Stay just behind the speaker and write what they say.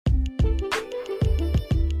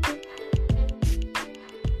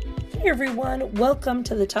everyone, welcome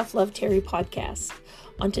to the Tough Love Terry podcast.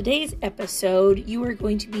 On today's episode, you are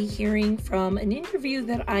going to be hearing from an interview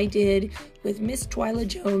that I did with Miss Twyla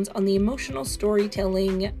Jones on the Emotional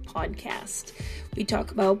Storytelling podcast. We talk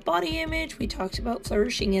about body image, we talked about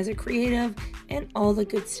flourishing as a creative, and all the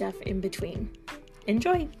good stuff in between.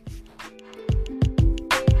 Enjoy!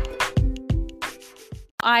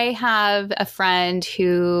 I have a friend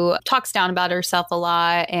who talks down about herself a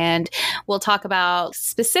lot, and we'll talk about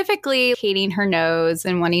specifically hating her nose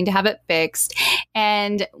and wanting to have it fixed.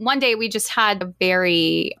 And one day we just had a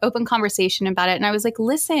very open conversation about it. And I was like,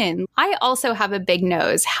 listen, I also have a big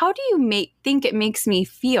nose. How do you think it makes me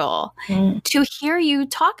feel to hear you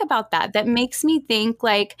talk about that? That makes me think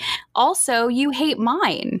like, also you hate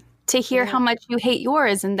mine. To hear how much you hate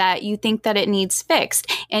yours and that you think that it needs fixed.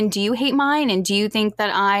 And do you hate mine? And do you think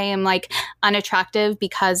that I am like unattractive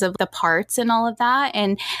because of the parts and all of that?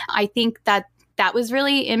 And I think that that was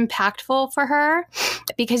really impactful for her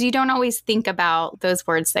because you don't always think about those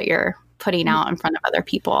words that you're putting out in front of other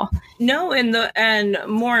people. No, and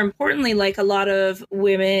more importantly, like a lot of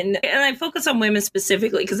women, and I focus on women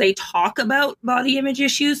specifically because they talk about body image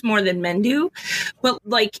issues more than men do, but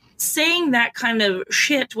like saying that kind of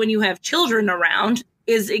shit when you have children around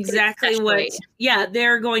is exactly what,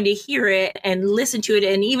 they're going to hear it and listen to it.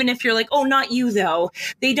 And even if you're like, oh, not you though,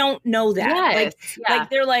 they don't know that. Yes, like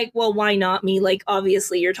they're like, well, why not me? Like,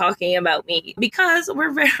 obviously you're talking about me because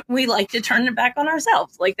we like to turn it back on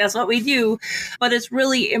ourselves. Like that's what we do. But it's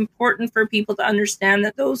really important for people to understand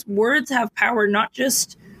that those words have power, not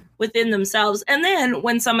just within themselves. And then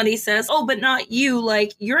when somebody says, oh, but not you,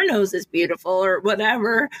 like your nose is beautiful or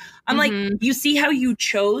whatever, I'm like, you see how you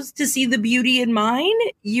chose to see the beauty in mine?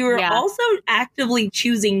 You're also actively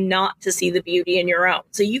choosing not to see the beauty in your own.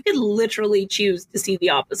 So you could literally choose to see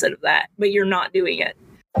the opposite of that, but you're not doing it.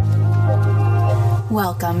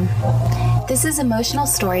 Welcome. This is Emotional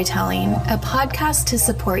Storytelling, a podcast to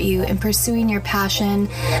support you in pursuing your passion,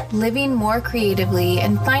 living more creatively,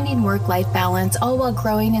 and finding work-life balance, all while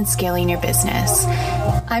growing and scaling your business.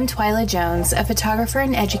 I'm Twyla Jones, a photographer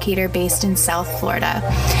and educator based in South Florida.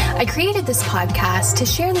 I created this podcast to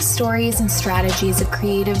share the stories and strategies of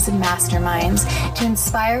creatives and masterminds to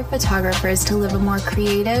inspire photographers to live a more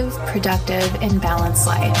creative, productive, and balanced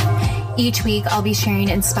life. Each week, I'll be sharing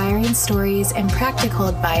inspiring stories and practical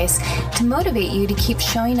advice to motivate you to keep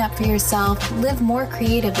showing up for yourself, live more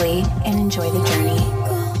creatively, and enjoy the journey.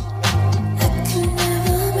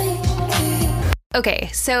 Okay,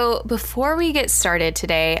 so before we get started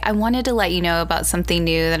today, I wanted to let you know about something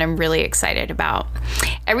new that I'm really excited about.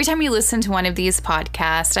 Every time you listen to one of these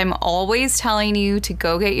podcasts, I'm always telling you to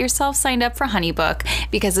go get yourself signed up for HoneyBook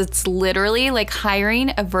because it's literally like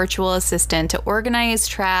hiring a virtual assistant to organize,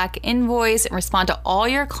 track, invoice, and respond to all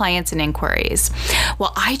your clients and inquiries.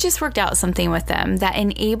 Well, I just worked out something with them that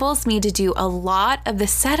enables me to do a lot of the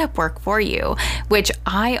setup work for you, which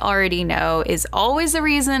I already know is always the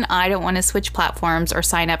reason I don't want to switch platforms or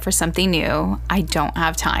sign up for something new. I don't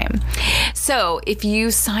have time. So if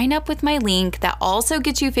you sign up with my link, that also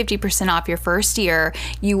gets you 50% off your first year.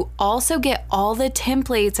 You also get all the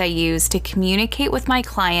templates I use to communicate with my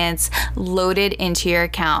clients loaded into your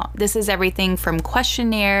account. This is everything from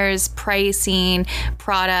questionnaires, pricing,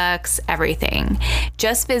 products, everything.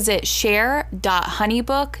 Just visit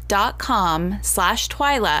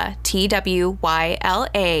share.honeybook.com/Twyla,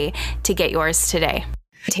 TWYLA, to get yours today.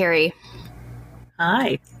 Terry.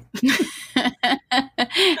 Hi.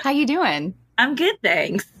 How you doing? I'm good,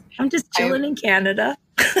 thanks. I'm just chilling in Canada.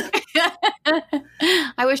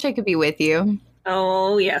 I wish I could be with you.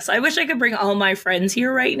 Oh, yes. I wish I could bring all my friends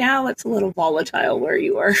here right now. It's a little volatile where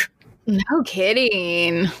you are. No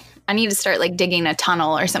kidding. I need to start like digging a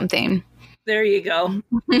tunnel or something. There you go.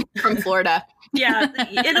 From Florida. Yeah,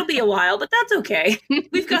 it'll be a while, but that's okay.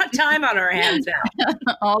 We've got time on our hands now.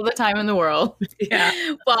 All the time in the world. Yeah.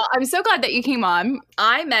 Well, I'm so glad that you came on.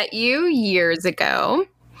 I met you years ago.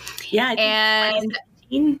 Yeah, I think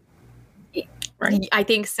 2017. Right. I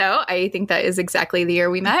think so. I think that is exactly the year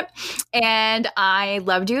we met. And I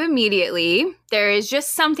loved you immediately. There is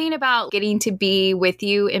just something about getting to be with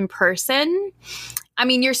you in person. I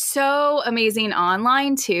mean, you're so amazing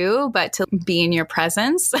online too, but to be in your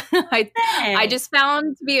presence, I just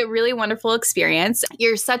found to be a really wonderful experience.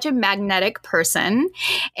 You're such a magnetic person,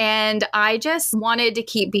 and I just wanted to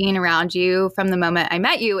keep being around you from the moment I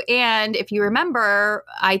met you. And if you remember,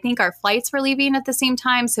 I think our flights were leaving at the same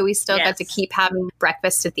time, so we still got to keep having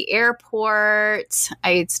breakfast at the airport.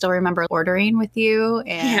 I still remember ordering with you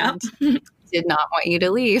and did not want you to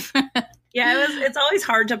leave. Yeah, it's always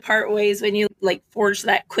hard to part ways when you like forge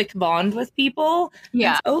that quick bond with people.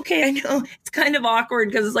 Yeah. It's okay, I know it's kind of awkward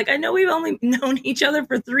because it's like, I know we've only known each other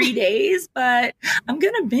for 3 days, but I'm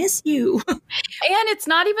going to miss you. And it's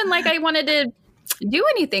not even like I wanted to do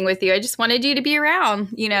anything with you. I just wanted you to be around,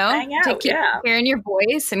 you know, hang out, to keep hearing your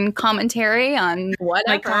voice and commentary on whatever.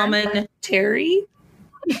 My commentary.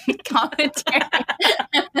 Commentary.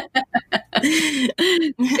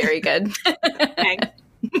 Very good. Thanks.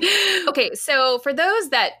 Okay, so for those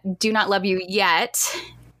that do not love you yet,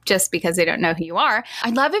 just because they don't know who you are,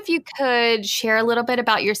 I'd love if you could share a little bit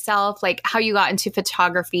about yourself, like how you got into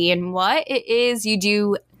photography and what it is you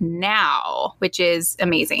do now, which is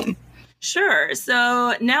amazing. Sure.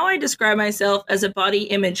 So now I describe myself as a body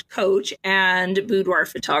image coach and boudoir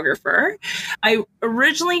photographer. I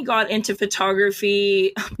originally got into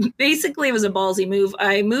photography. Basically, it was a ballsy move.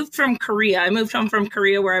 I moved from Korea. I moved home from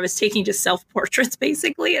Korea where I was taking just self-portraits,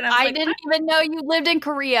 basically. And I didn't even know you lived in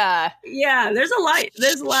Korea. Yeah, there's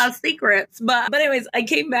a lot of secrets. But anyways, I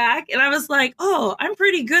came back and I was like, oh, I'm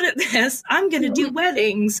pretty good at this. I'm going to do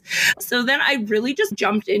weddings. So then I really just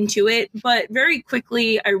jumped into it. But very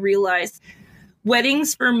quickly, I realized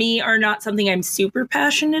weddings for me are not something I'm super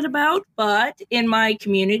passionate about, but in my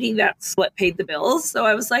community, that's what paid the bills. So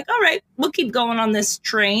I was like, all right, we'll keep going on this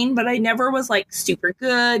train. But I never was like super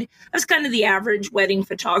good. I was kind of the average wedding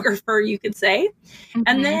photographer, you could say. Mm-hmm.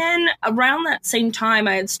 And then around that same time,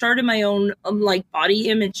 I had started my own like body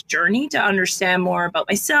image journey to understand more about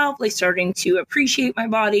myself, like starting to appreciate my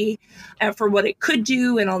body for what it could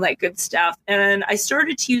do and all that good stuff. And I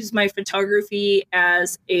started to use my photography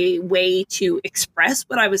as a way to express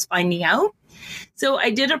what I was finding out. So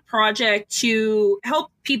I did a project to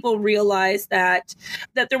help people realize that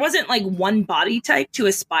there wasn't like one body type to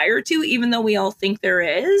aspire to, even though we all think there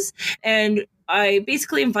is. And I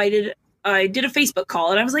basically I did a Facebook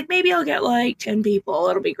call and I was like, maybe I'll get like 10 people.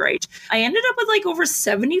 It'll be great. I ended up with like over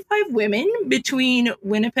 75 women between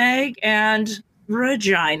Winnipeg and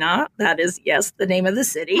Regina, that is, yes, the name of the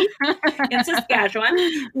city in Saskatchewan,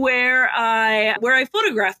 where I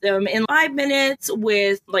photographed them in 5 minutes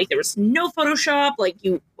with, like, there was no Photoshop, like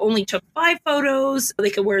you only took 5 photos. They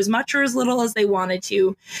could wear as much or as little as they wanted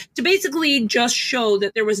to basically just show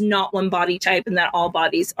that there was not one body type and that all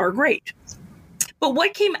bodies are great. But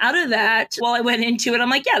what came out of that, while I went into it, I'm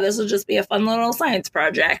like, yeah, this will just be a fun little science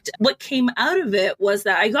project. What came out of it was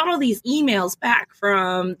that I got all these emails back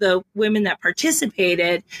from the women that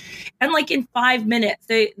participated. And like in 5 minutes,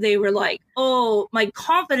 they were like, oh, my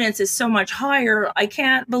confidence is so much higher. I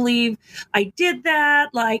can't believe I did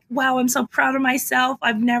that. Like, wow, I'm so proud of myself.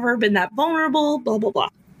 I've never been that vulnerable, blah, blah, blah.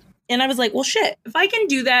 And I was like, well, shit, if I can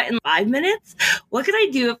do that in 5 minutes, what could I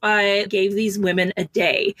do if I gave these women a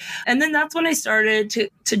day? And then that's when I started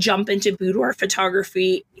to jump into boudoir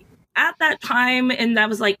photography. At that time, and that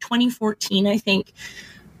was like 2014, I think,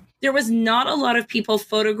 there was not a lot of people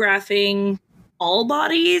photographing all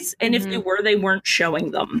bodies. And if they were, they weren't showing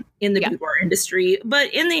them in the boudoir industry.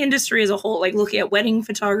 But in the industry as a whole, like looking at wedding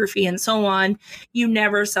photography and so on, you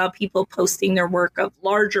never saw people posting their work of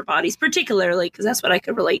larger bodies, particularly because that's what I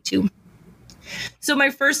could relate to. So my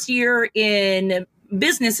first year in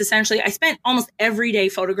business, essentially, I spent almost every day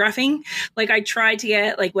photographing. Like I tried to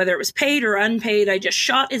get, like, whether it was paid or unpaid, I just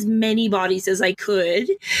shot as many bodies as I could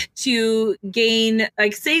to gain,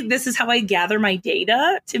 like, say, this is how I gather my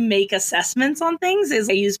data to make assessments on things, is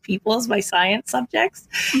I use people as my science subjects.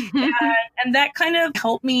 And that kind of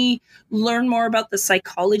helped me learn more about the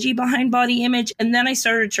psychology behind body image. And then I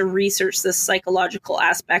started to research the psychological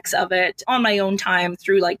aspects of it on my own time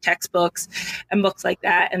through like textbooks and books like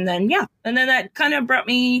that. And then that kind of brought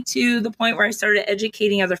me to the point where I started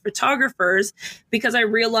educating other photographers, because I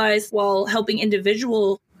realized while helping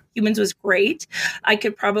individual humans was great, I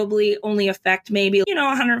could probably only affect maybe,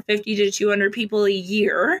 150 to 200 people a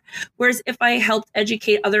year. Whereas if I helped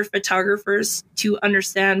educate other photographers to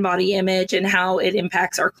understand body image and how it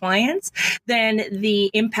impacts our clients, then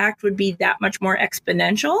the impact would be that much more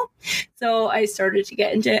exponential. So I started to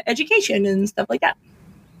get into education and stuff like that.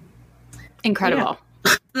 Incredible.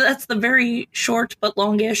 Yeah. That's the very short but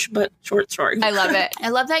longish but short story. I love it. I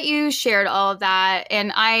love that you shared all of that.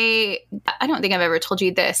 And I don't think I've ever told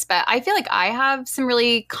you this, but I feel like I have some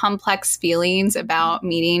really complex feelings about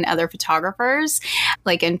meeting other photographers,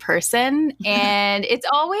 like in person. And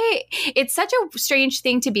it's such a strange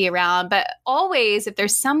thing to be around, but always if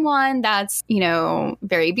there's someone that's,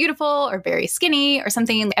 very beautiful or very skinny or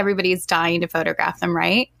something, everybody's dying to photograph them,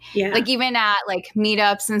 right? Yeah. Like even at like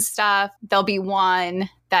meetups and stuff, there'll be one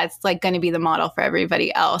that's like going to be the model for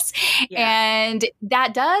everybody else. Yeah. And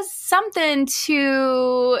that does something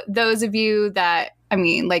to those of you that I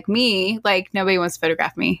mean, like me, like nobody wants to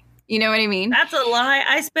photograph me. You know what I mean? That's a lie.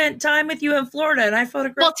 I spent time with you in Florida and I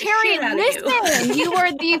photographed the Terry, shit out listen, of you. You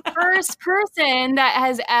were the first person that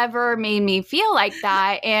has ever made me feel like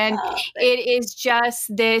that. And it is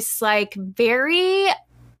just this like very,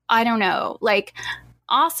 I don't know, like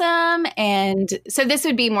awesome. And so this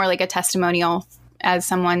would be more like a testimonial as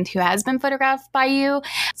someone who has been photographed by you,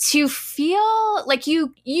 to feel like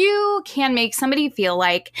you can make somebody feel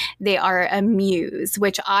like they are a muse,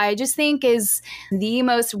 which I just think is the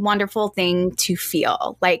most wonderful thing to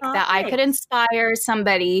feel, like that I could inspire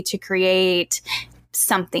somebody to create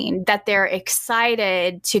something, that they're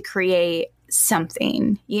excited to create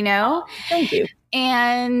something, you know? Thank you.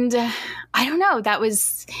 And I don't know, it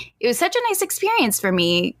was such a nice experience for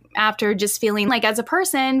me after just feeling like as a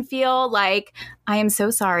person, feel like I am so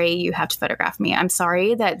sorry you have to photograph me. I'm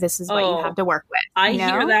sorry that this is what you have to work with. I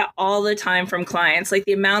hear that all the time from clients, like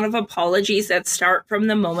the amount of apologies that start from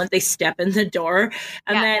the moment they step in the door.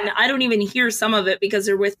 And then I don't even hear some of it because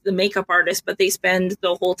they're with the makeup artist, but they spend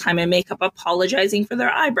the whole time in makeup apologizing for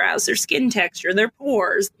their eyebrows, their skin texture, their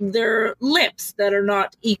pores, their lips that are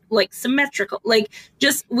not like symmetrical. Like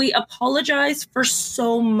just we apologize for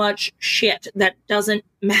so much shit that doesn't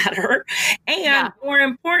matter. And more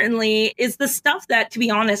importantly, is the stuff that, to be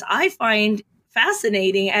honest, I find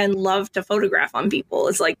fascinating and love to photograph on people.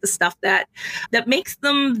 It's like the stuff that makes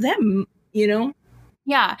them, you know?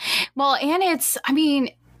 Yeah. Well, and it's, I mean,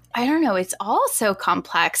 I don't know, it's all so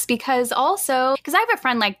complex because I have a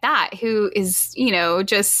friend like that who is, you know,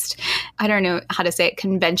 just, I don't know how to say it,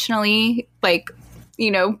 conventionally, like,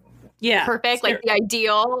 you know, perfect, like the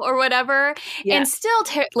ideal or whatever, and still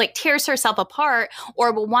tears herself apart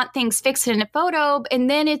or will want things fixed in a photo. And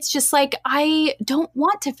then it's just like, I don't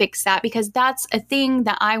want to fix that because that's a thing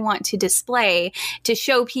that I want to display to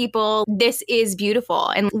show people this is beautiful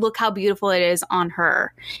and look how beautiful it is on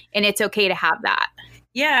her. And it's okay to have that.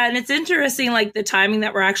 Yeah, and it's interesting, like the timing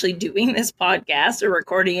that we're actually doing this podcast or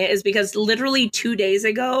recording it is because literally 2 days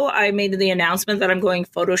ago, I made the announcement that I'm going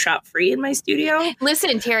Photoshop free in my studio.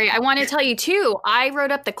 Listen, Terry, I want to tell you too, I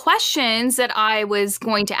wrote up the questions that I was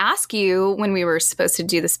going to ask you when we were supposed to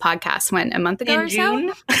do this podcast, a month ago or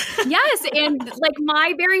June? So? Yes, and like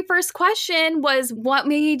my very first question was, what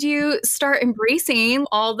made you start embracing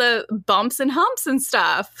all the bumps and humps and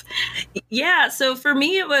stuff? Yeah, so for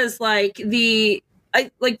me, it was like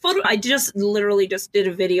I just literally just did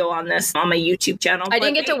a video on this on my YouTube channel. I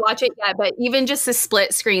didn't get to watch it yet, but even just the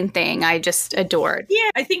split screen thing, I just adored. Yeah,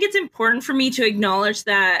 I think it's important for me to acknowledge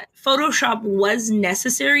that Photoshop was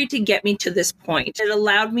necessary to get me to this point. It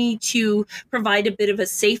allowed me to provide a bit of a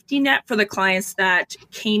safety net for the clients that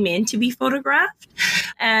came in to be photographed,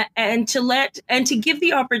 and to give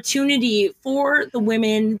the opportunity for the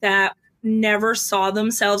women that never saw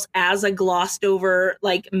themselves as a glossed over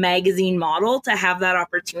like magazine model to have that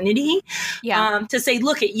opportunity to say,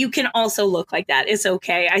 look, you can also look like that. It's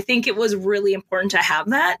okay. I think it was really important to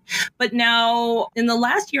have that. But now in the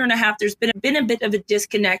last year and a half, there's been a bit of a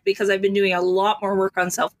disconnect because I've been doing a lot more work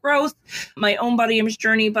on self-growth, my own body image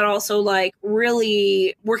journey, but also like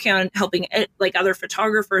really working on helping like other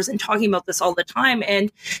photographers and talking about this all the time.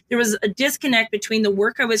 And there was a disconnect between the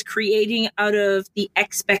work I was creating out of the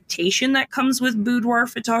expectation that comes with boudoir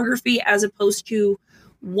photography as opposed to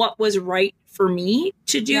what was right for me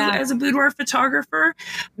to do as a boudoir photographer,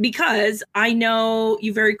 because I know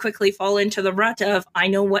you very quickly fall into the rut of I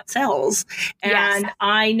know what sells. And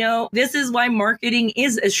I know this is why marketing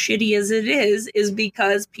is as shitty as it is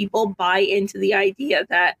because people buy into the idea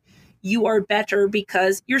that you are better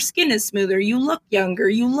because your skin is smoother, you look younger,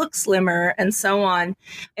 you look slimmer, and so on.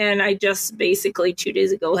 And I just basically 2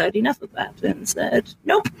 days ago had enough of that and said,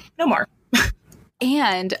 nope, no more.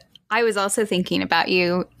 And I was also thinking about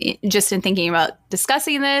you just in thinking about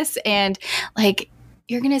discussing this, and like,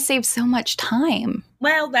 you're going to save so much time.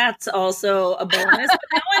 Well, that's also a bonus. But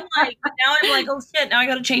now I'm like, oh shit, now I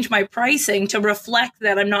got to change my pricing to reflect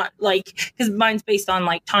that I'm not like, because mine's based on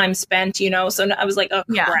like time spent, you know? So I was like, oh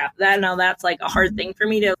crap, that's like a hard thing for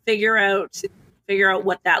me to figure out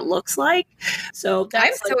what that looks like. So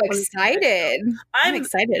I'm so excited. I'm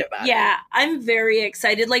excited about it. Yeah, I'm very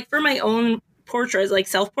excited. Like for my own portraits, like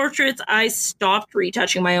self-portraits, I stopped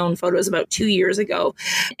retouching my own photos about 2 years ago.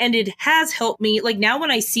 And it has helped me. Like now when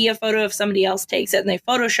I see a photo of somebody else takes it and they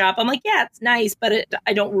Photoshop, I'm like, yeah, it's nice, but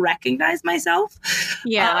I don't recognize myself.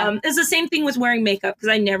 Yeah. It's the same thing with wearing makeup because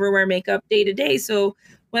I never wear makeup day to day. So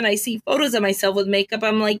when I see photos of myself with makeup,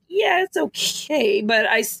 I'm like, yeah, it's okay. But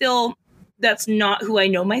that's not who I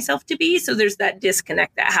know myself to be. So there's that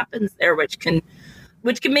disconnect that happens there, which can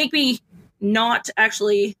make me not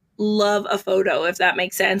actually love a photo, if that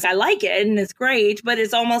makes sense. I like it and it's great, but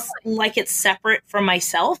it's almost like it's separate from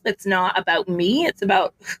myself. It's not about me. It's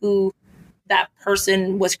about who that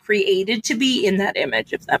person was created to be in that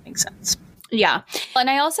image, if that makes sense. Yeah. And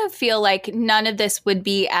I also feel like none of this would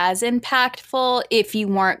be as impactful if you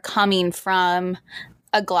weren't coming from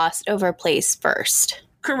a glossed over place first.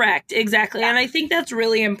 Correct. Exactly. Yeah. And I think that's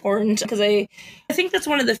really important because I think that's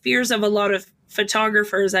one of the fears of a lot of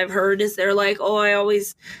photographers I've heard is they're like, oh,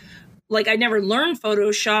 I never learned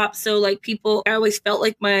Photoshop. So like I always felt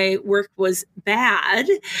like my work was bad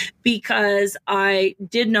because I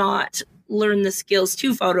did not learn the skills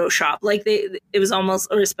to Photoshop. Like it was almost,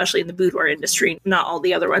 or especially in the boudoir industry, not all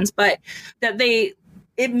the other ones, but that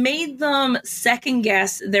it made them second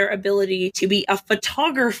guess their ability to be a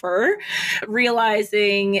photographer,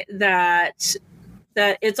 realizing that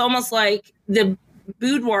it's almost like the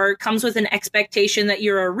boudoir comes with an expectation that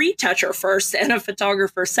you're a retoucher first and a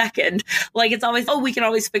photographer second. Like it's always, we can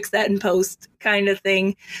always fix that in post kind of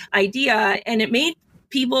thing idea. And it made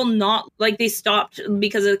people not like they stopped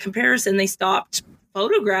because of the comparison. They stopped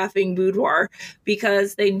photographing boudoir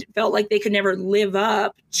because they felt like they could never live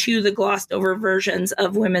up to the glossed over versions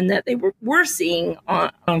of women that they were seeing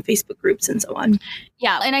on Facebook groups and so on.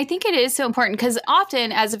 Yeah. And I think it is so important because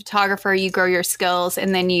often as a photographer, you grow your skills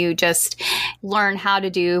and then you just learn how to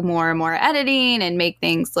do more and more editing and make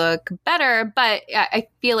things look better. But I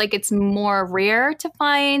feel like it's more rare to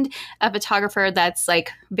find a photographer that's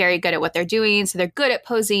like very good at what they're doing. So they're good at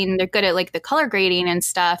posing, they're good at like the color grading and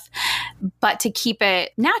stuff, but to keep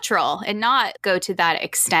it natural and not go to that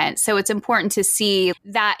extent. So it's important to see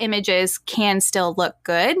that images can still look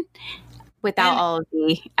good without all of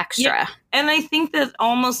the extra. Yeah. And I think that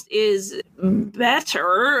almost is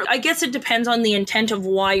better. I guess it depends on the intent of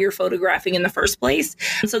why you're photographing in the first place.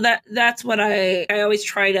 So that's what I always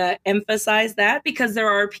try to emphasize that because there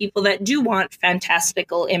are people that do want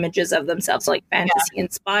fantastical images of themselves, like fantasy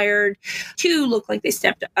inspired, to look like they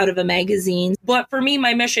stepped out of a magazine. But for me,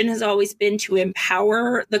 my mission has always been to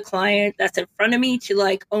empower the client that's in front of me to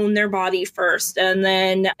like own their body first. And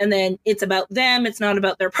then it's about them. It's not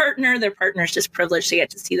about their partner. Their partner's just privileged to get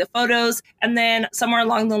to see the photos. And then somewhere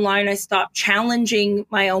along the line, I stopped challenging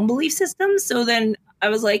my own belief system. So then I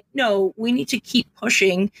was like, no, we need to keep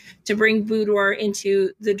pushing to bring boudoir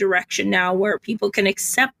into the direction now where people can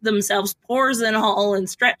accept themselves, pores and all, and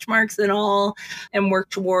stretch marks and all, and work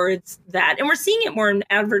towards that. And we're seeing it more in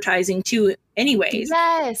advertising too, anyways.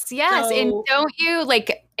 Yes. So, and don't you,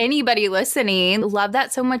 like anybody listening, love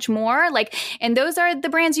that so much more? Like, and those are the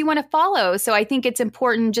brands you want to follow. So I think it's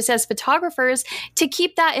important just as photographers to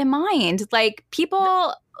keep that in mind. Like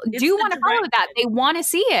people do want to follow that. They want to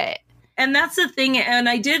see it. And that's the thing. And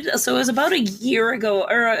so it was about a year ago,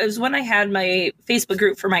 or it was when I had my Facebook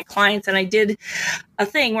group for my clients. And I did a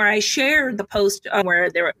thing where I shared the post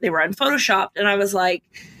where they were unphotoshopped. And I was like,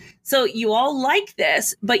 so you all like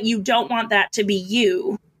this, but you don't want that to be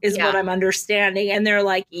you. Is what I'm understanding. And they're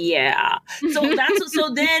like, yeah. So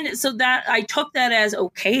that I took that as,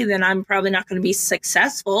 okay, then I'm probably not going to be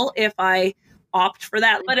successful if I opt for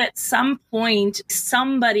that. But at some point,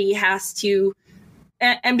 somebody has to,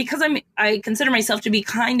 and because I consider myself to be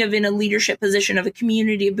kind of in a leadership position of a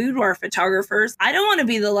community of boudoir photographers, I don't want to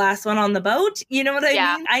be the last one on the boat. You know what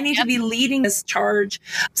I mean? I need to be leading this charge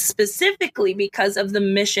specifically because of the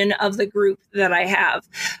mission of the group that I have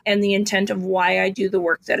and the intent of why I do the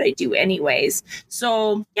work that I do anyways.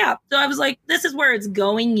 So I was like, this is where it's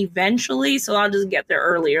going eventually. So I'll just get there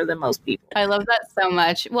earlier than most people. I love that so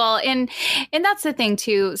much. Well, and that's the thing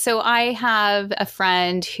too. So I have a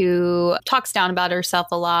friend who talks down about herself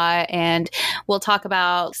a lot, and we'll talk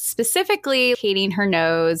about specifically hating her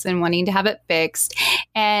nose and wanting to have it fixed.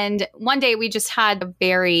 And one day we just had a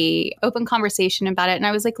very open conversation about it. And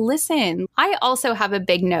I was like, listen, I also have a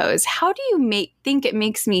big nose. How do you think it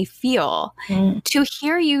makes me feel to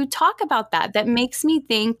hear you talk about that? That makes me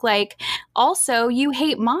think like, also you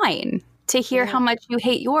hate mine. To hear how much you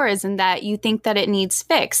hate yours and that you think that it needs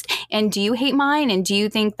fixed. And do you hate mine? And do you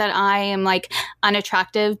think that I am like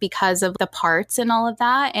unattractive because of the parts and all of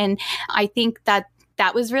that? And I think that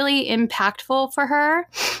was really impactful for her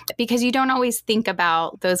because you don't always think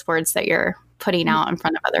about those words that you're putting out in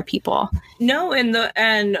front of other people. No,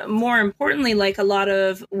 and more importantly, like a lot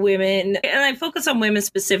of women, and I focus on women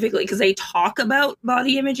specifically because they talk about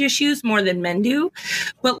body image issues more than men do,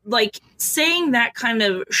 but like saying that kind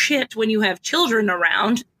of shit when you have children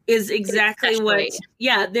around is exactly what,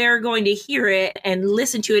 they're going to hear it and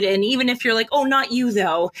listen to it. And even if you're like, oh, not you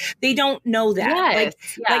though, they don't know that.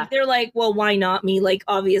 Like they're like, well, why not me? Like,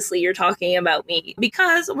 obviously you're talking about me,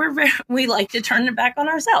 because we like to turn it back on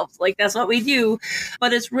ourselves. Like, that's what we do.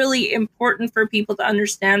 But it's really important for people to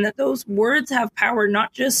understand that those words have power,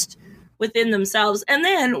 not just within themselves. And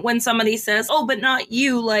then when somebody says, oh, but not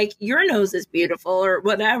you, like, your nose is beautiful or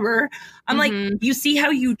whatever, I'm like, you see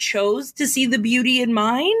how you chose to see the beauty in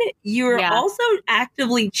mine? You're also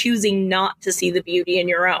actively choosing not to see the beauty in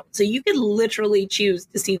your own. So you could literally choose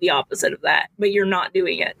to see the opposite of that, but you're not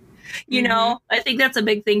doing it. You know, I think that's a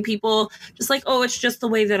big thing. People just like, oh, it's just the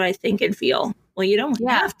way that I think and feel. Well, you don't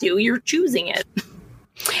have to. You're choosing it.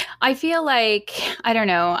 I feel like, I don't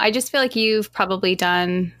know. I just feel like you've probably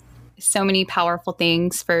done so many powerful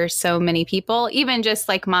things for so many people. Even just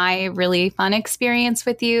like my really fun experience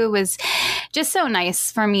with you was just so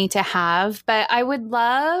nice for me to have. But I would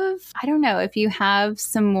love, I don't know, if you have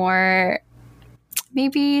some more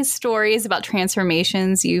maybe stories about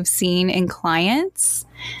transformations you've seen in clients.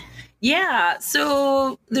 Yeah.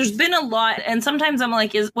 So there's been a lot. And sometimes I'm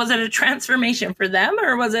like, was it a transformation for them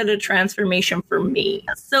or was it a transformation for me?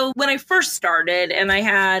 So when I first started, and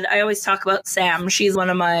I always talk about Sam. She's one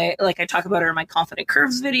of my, like, I talk about her in my Confident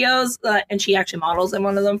Curves videos, and she actually models in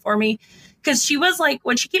one of them for me. Because she was like,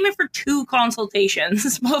 when she came in for 2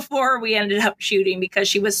 consultations before we ended up shooting, because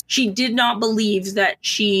she did not believe that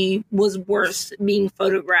she was worth being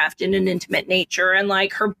photographed in an intimate nature. And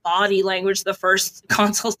like her body language, the first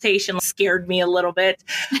consultation scared me a little bit.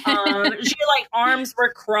 She like arms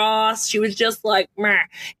were crossed. She was just like, meh.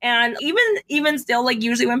 And even still, like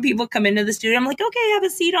usually when people come into the studio, I'm like, okay, have a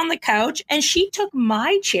seat on the couch. And she took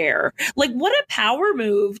my chair. Like, what a power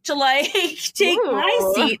move to like take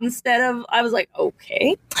my seat instead of, I was like,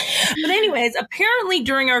 okay. But anyways, apparently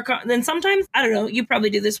during our, then sometimes, I don't know, you probably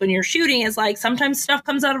do this when you're shooting, is like sometimes stuff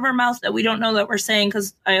comes out of our mouth that we don't know that we're saying,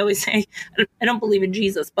 because I always say, I don't believe in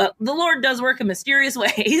Jesus, but the Lord does work in mysterious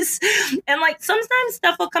ways. And like sometimes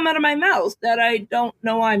stuff will come out of my mouth that I don't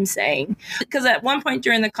know I'm saying. Because at one point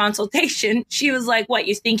during the consultation, she was like, what,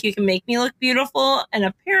 you think you can make me look beautiful? And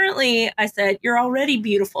apparently I said, you're already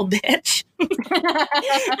beautiful, bitch.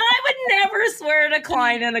 I would never swear at a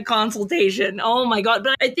client in a consultation. Oh my God.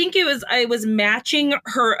 But I think I was matching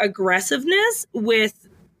her aggressiveness with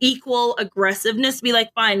equal aggressiveness to be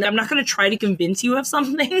like, fine, I'm not going to try to convince you of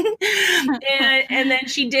something. and then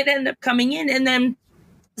she did end up coming in, and then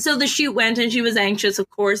so the shoot went, and she was anxious, of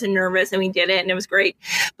course, and nervous, and we did it, and it was great.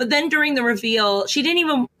 But then during the reveal, she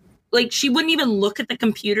wouldn't even look at the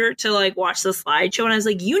computer to like watch the slideshow. And I was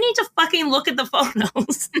like, you need to fucking look at the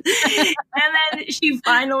photos. And then she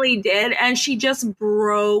finally did. And she just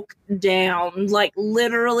broke down, like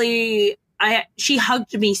literally. She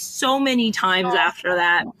hugged me so many times after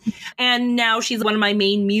that. And now she's one of my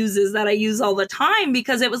main muses that I use all the time,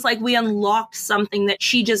 because it was like we unlocked something that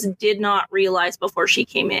she just did not realize before she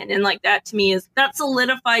came in. And like that to me that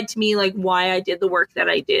solidified to me like why I did the work that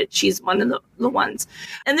I did. She's one of the ones.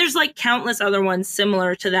 And there's like countless other ones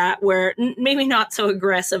similar to that, where maybe not so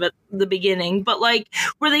aggressive at the beginning, but like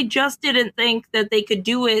where they just didn't think that they could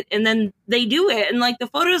do it, and then they do it. And like the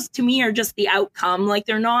photos to me are just the outcome. Like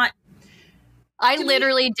they're not. I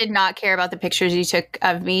literally did not care about the pictures you took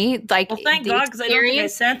of me. Like, well, thank God, because I don't think I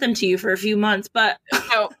sent them to you for a few months. But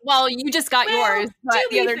well, you just got yours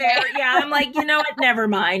the other day. Yeah, I'm like, you know what? Never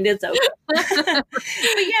mind. It's okay. But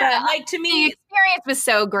yeah, like to me, the experience was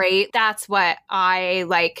so great. That's what I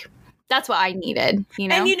like. That's what I needed. You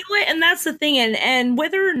know, and you know what? And that's the thing. And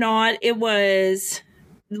whether or not it was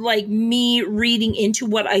like me reading into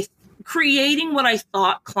creating what I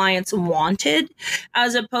thought clients wanted,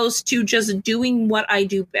 as opposed to just doing what I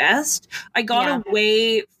do best. I got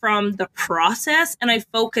away from the process and I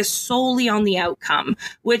focused solely on the outcome,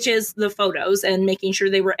 which is the photos and making sure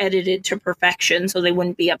they were edited to perfection so they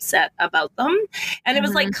wouldn't be upset about them. And it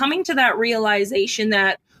was like coming to that realization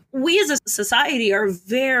that we as a society are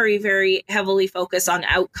very, very heavily focused on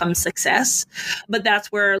outcome success, but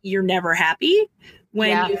that's where you're never happy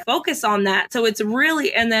when you focus on that. So it's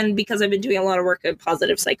really, and then because I've been doing a lot of work in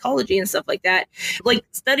positive psychology and stuff like that, like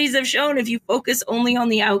studies have shown if you focus only on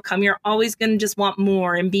the outcome, you're always going to just want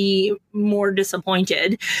more and be more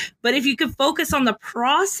disappointed. But if you could focus on the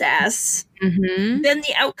process, then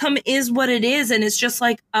the outcome is what it is. And it's just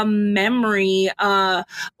like a memory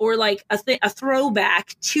or like a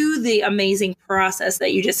throwback to the amazing process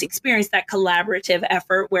that you just experienced, that collaborative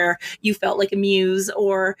effort where you felt like a muse,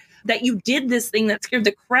 or that you did this thing that scared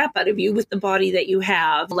the crap out of you with the body that you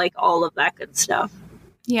have, like all of that good stuff.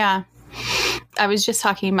 Yeah. I was just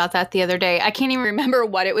talking about that the other day. I can't even remember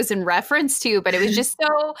what it was in reference to, but it was just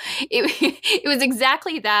it was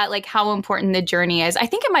exactly that, like how important the journey is. I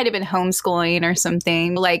think it might have been homeschooling or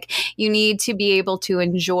something. Like you need to be able to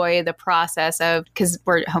enjoy the process of, because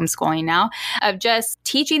we're homeschooling now, of just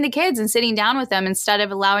teaching the kids and sitting down with them instead of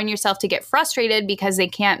allowing yourself to get frustrated because they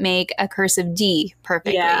can't make a cursive D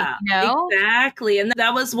perfectly. Yeah, you know? Exactly. And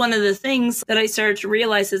that was one of the things that I started to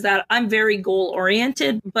realize is that I'm very goal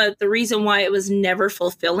oriented, but the reason why it was never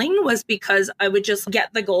fulfilling was because I would just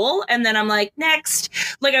get the goal and then I'm like, next.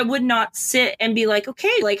 Like I would not sit and be like,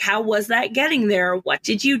 okay, like how was that getting there? What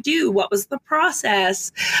did you do? What was the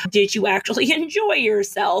process? Did you actually enjoy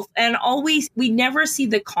yourself? And we never see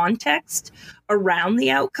the context around the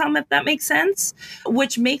outcome, if that makes sense,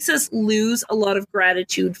 which makes us lose a lot of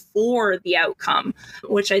gratitude for the outcome,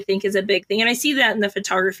 which I think is a big thing. And I see that in the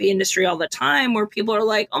photography industry all the time where people are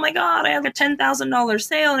like, oh my God, I have a $10,000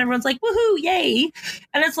 sale. And everyone's like, woohoo, yay.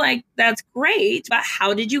 And it's like, that's great. But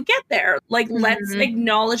how did you get there? Like, let's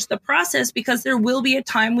acknowledge the process because there will be a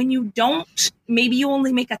time when you don't. Maybe you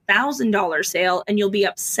only make $1,000 sale and you'll be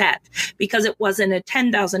upset because it wasn't a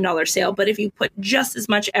 $10,000 sale. But if you put just as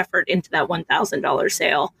much effort into that $1,000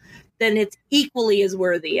 sale, then it's equally as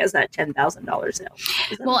worthy as that $10,000 sale.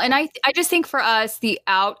 Well, and I just think for us, the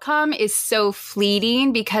outcome is so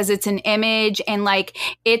fleeting because it's an image and like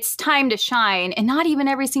it's time to shine, and not even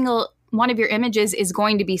every single one of your images is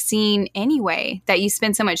going to be seen anyway that you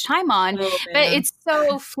spend so much time on, but it's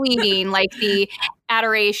so fleeting, like the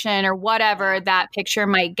adoration or whatever that picture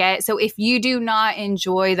might get. So if you do not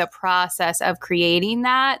enjoy the process of creating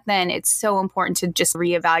that, then it's so important to just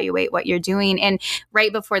reevaluate what you're doing. And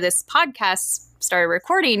right before this podcast started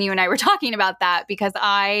recording, you and I were talking about that because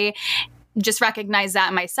I just recognize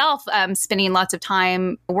that myself, spending lots of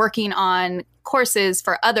time working on courses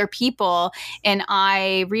for other people. And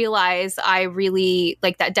I realize I really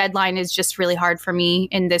like that deadline is just really hard for me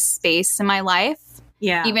in this space in my life.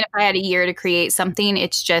 Yeah. Even if I had a year to create something,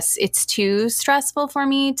 it's too stressful for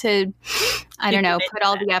me to, I don't know, put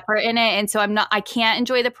all the effort in it. And so I can't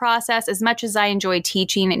enjoy the process as much as I enjoy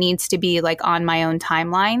teaching. It needs to be like on my own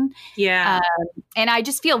timeline. Yeah. And I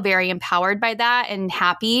just feel very empowered by that and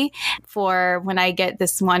happy for when I get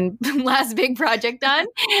this one last big project done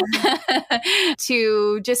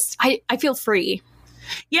to just, I feel free.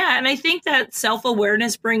 Yeah, and I think that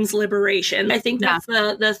self-awareness brings liberation. I think that's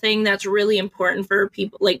the thing that's really important for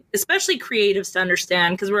people, like especially creatives, to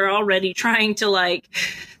understand, because we're already trying to like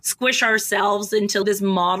squish ourselves into this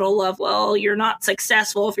model of, well, you're not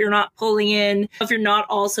successful if you're not pulling in, if you're not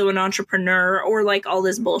also an entrepreneur, or like all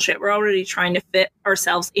this bullshit. We're already trying to fit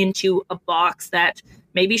ourselves into a box that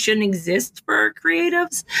maybe shouldn't exist for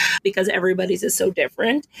creatives because everybody's is so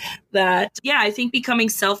different. That, yeah, I think becoming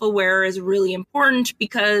self-aware is really important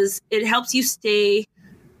because it helps you stay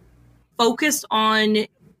focused on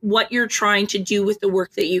what you're trying to do with the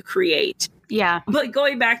work that you create. Yeah. But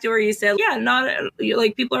going back to where you said, yeah, not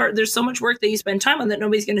like there's so much work that you spend time on that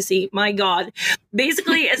nobody's going to see. My God.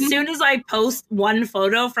 Basically, as soon as I post one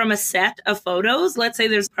photo from a set of photos, let's say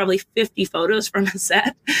there's probably 50 photos from a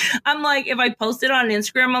set. I'm like, if I post it on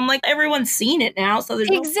Instagram, I'm like, everyone's seen it now. So there's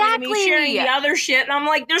no point in me sharing the other shit. And I'm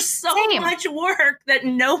like, there's so much work that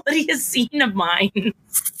nobody has seen of mine.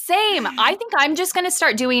 Same. I think I'm just going to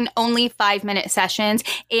start doing only 5-minute sessions,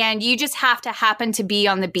 and you just have to happen to be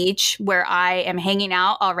on the beach where I am hanging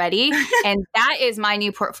out already. And that is my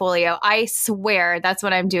new portfolio. I swear that's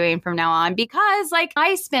what I'm doing from now on, because like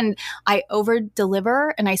I over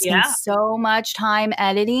deliver and I spend so much time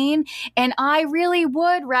editing, and I really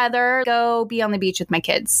would rather go be on the beach with my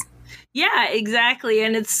kids. Yeah, exactly.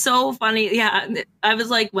 And it's so funny. Yeah, I was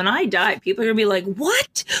like, when I die, people are going to be like,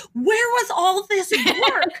 what? Where was all this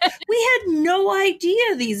work? We had no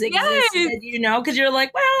idea these existed, you know, because you're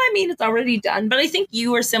like, well, I mean, it's already done. But I think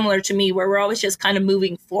you are similar to me where we're always just kind of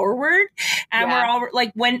moving forward. And we're all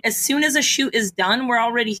like, as soon as a shoot is done, we're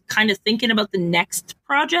already kind of thinking about the next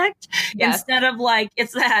project instead of like,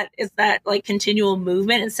 it's that like continual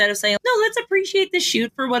movement instead of saying, no, let's appreciate the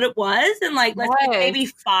shoot for what it was. And like, let's make maybe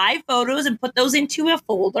 5 photos and put those into a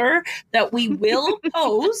folder that we will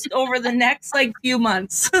post over the next like few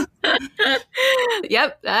months.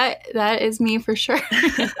 Yep. That is me for sure.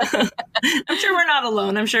 I'm sure we're not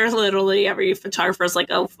alone. I'm sure literally every photographer is like,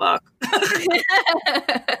 oh, fuck.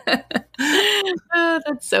 Oh,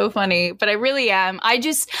 that's so funny. But I really am. I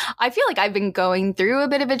feel like I've been going through a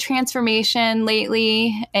bit of a transformation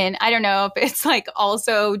lately. And I don't know if it's like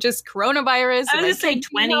also just coronavirus. I was just saying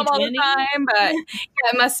 2020. All the time, but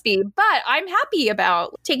yeah, it must be. But I'm happy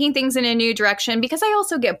about taking things in a new direction because I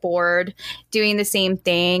also get bored doing the same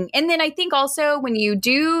thing. And then I think also when you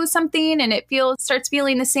do something and it starts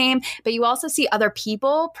feeling the same, but you also see other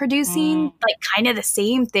people producing like kind of the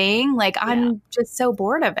same thing. Like I'm just so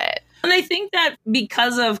bored of it. And I think that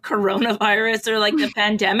because of coronavirus or like the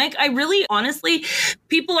pandemic, I really honestly,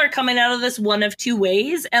 people are coming out of this one of two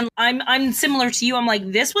ways. And I'm similar to you. I'm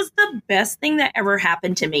like, this was the best thing that ever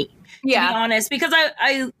happened to me. To be honest, because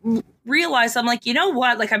I realized, I'm like, you know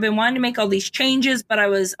what? Like, I've been wanting to make all these changes, but I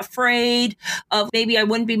was afraid of maybe I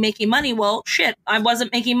wouldn't be making money. Well, shit, I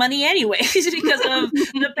wasn't making money anyways because of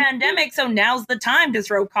the pandemic. So now's the time to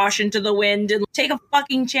throw caution to the wind and take a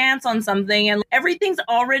fucking chance on something. And everything's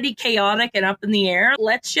already chaotic and up in the air.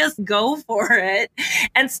 Let's just go for it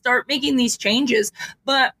and start making these changes.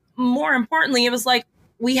 But more importantly, it was like,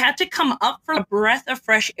 we had to come up for a breath of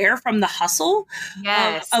fresh air from the hustle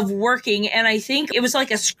of working. And I think it was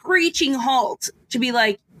like a screeching halt to be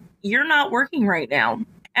like, you're not working right now.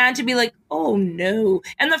 And to be like, oh no.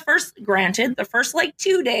 And the first like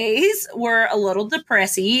 2 days were a little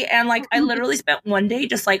depressing. And like, I literally spent one day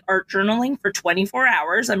just like art journaling for 24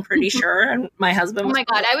 hours, I'm pretty sure. And my husband was, oh my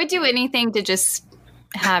God, I would do anything to just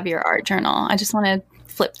have your art journal. I just want to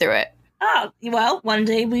flip through it. Oh, well, one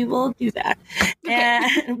day we will do that.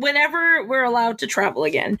 And whenever we're allowed to travel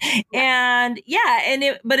again. And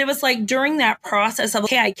but it was like during that process of,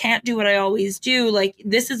 okay, I can't do what I always do. Like,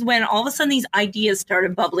 this is when all of a sudden these ideas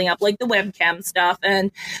started bubbling up, like the webcam stuff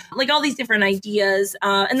and like all these different ideas.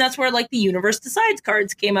 And that's where like the Universe Decides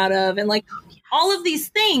cards came out of, and like all of these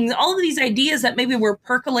things, all of these ideas that maybe were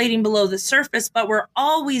percolating below the surface, but were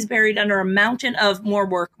always buried under a mountain of more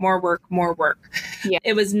work. Yeah.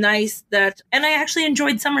 It was nice that, and I actually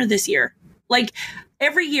enjoyed summer this year. Like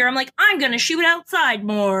every year I'm like, I'm going to shoot outside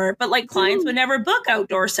more, but like clients would never book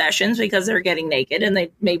outdoor sessions because they're getting naked and they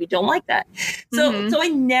maybe don't like that. So I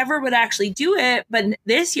never would actually do it. But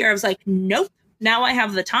this year I was like, nope. Now I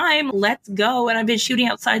have the time. Let's go. And I've been shooting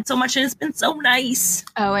outside so much and it's been so nice.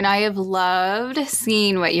 Oh, and I have loved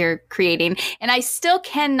seeing what you're creating. And I still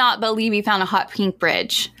cannot believe you found a hot pink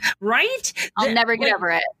bridge. Right? I'll never get over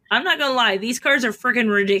it. I'm not going to lie. These cards are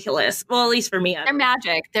freaking ridiculous. Well, at least for me. They're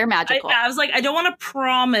magic. They're magical. I was like, I don't want to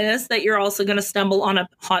promise that you're also going to stumble on a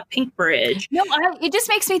hot pink bridge. No, it just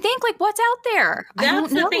makes me think, like, what's out there?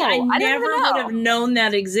 That's the thing. I never would have known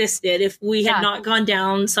that existed if we had not gone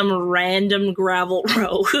down some random gravel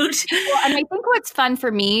road. Well, and I think what's fun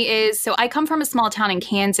for me is, so I come from a small town in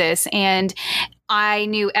Kansas, and I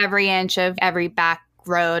knew every inch of every back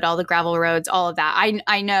road, all the gravel roads, all of that.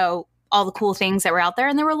 I know all the cool things that were out there.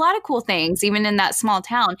 And there were a lot of cool things, even in that small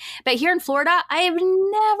town. But here in Florida, I have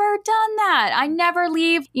never done that. I never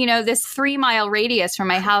leave, this 3-mile radius from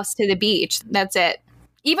my house to the beach. That's it.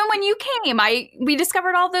 Even when you came, we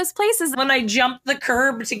discovered all those places. When I jumped the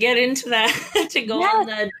curb to get into that, to go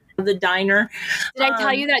on the diner. Did I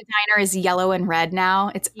tell you that diner is yellow and red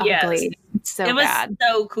now? It's ugly. It's so it was bad.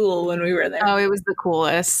 So cool when we were there. Oh, it was the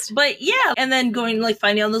coolest. But yeah, and then going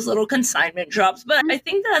finding all those little consignment shops. But I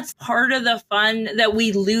think that's part of the fun that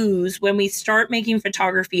we lose when we start making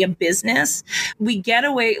photography a business. We get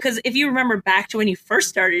away, because if you remember back to when you first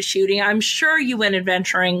started shooting, I'm sure you went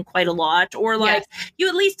adventuring quite a lot, or you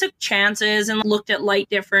at least took chances and looked at light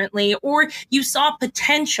differently, or you saw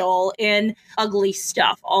potential in ugly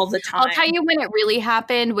stuff all the time. I'll tell you when it really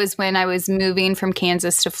happened was when I was moving from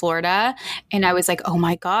Kansas to Florida. And I was like, oh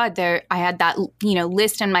my God, I had that,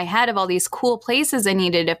 list in my head of all these cool places I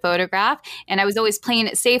needed to photograph. And I was always playing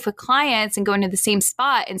it safe with clients and going to the same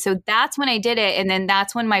spot. And so that's when I did it. And then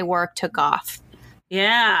that's when my work took off.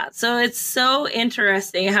 Yeah. So it's so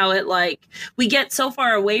interesting how we get so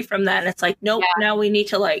far away from that. And it's like, nope, now we need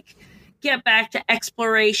to get back to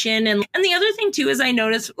exploration. And the other thing too, is I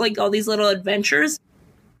noticed all these little adventures.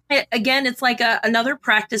 Again, it's like another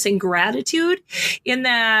practice in gratitude, in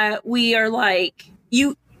that we are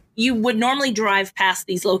you would normally drive past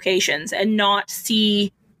these locations and not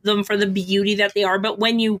see them for the beauty that they are. But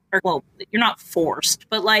when you're not forced,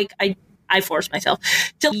 but I force myself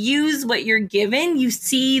to use what you're given. You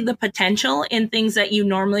see the potential in things that you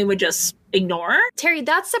normally would just ignore. Terry,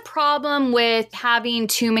 that's the problem with having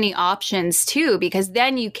too many options too, because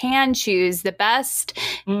then you can choose the best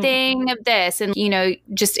thing of this and,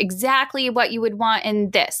 just exactly what you would want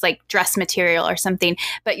in this, like dress material or something.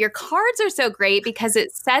 But your cards are so great because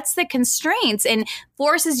it sets the constraints and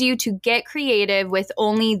forces you to get creative with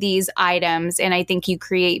only these items. And I think you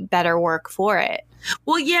create better work for it.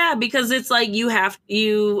 Well, yeah, because it's like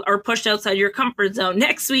you are pushed outside your comfort zone.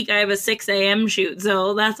 Next week, I have a 6 a.m. shoot,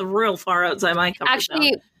 so that's real far outside my comfort zone.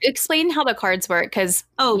 Actually, explain how the cards work, because,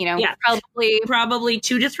 yeah. probably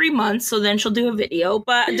 2 to 3 months, so then she'll do a video,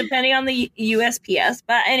 but depending on the USPS.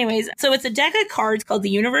 But anyways, so it's a deck of cards called The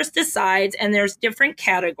Universe Decides, and there's different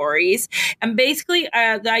categories. And basically,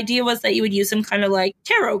 the idea was that you would use them kind of like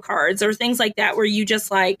tarot cards or things like that, where you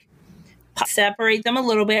just like separate them a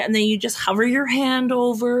little bit, and then you just hover your hand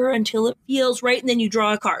over until it feels right, and then you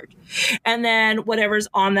draw a card. And then whatever's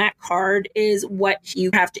on that card is what you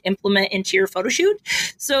have to implement into your photo shoot.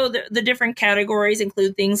 So the different categories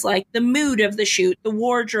include things like the mood of the shoot, the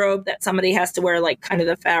wardrobe that somebody has to wear, like kind of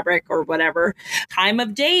the fabric or whatever, time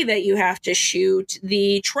of day that you have to shoot,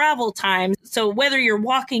 the travel time. So whether you're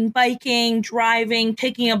walking, biking, driving,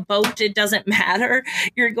 taking a boat, it doesn't matter.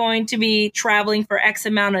 You're going to be traveling for X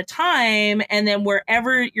amount of time. And then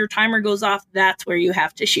wherever your timer goes off, that's where you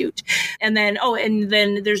have to shoot. And then,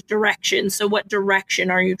 there's direction. So what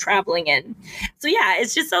direction are you traveling in? So yeah,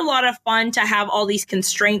 it's just a lot of fun to have all these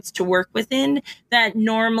constraints to work within that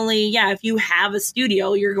normally, if you have a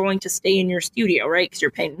studio, you're going to stay in your studio, right? Because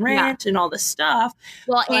you're paying rent and all this stuff.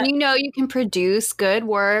 Well, and you can produce good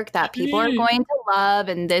work that people are going to love,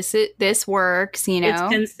 and this works, It's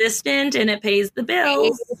consistent and it pays the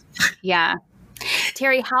bills. Yeah.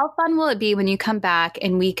 Terry, how fun will it be when you come back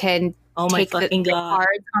and we can take the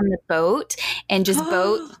cards on the boat and just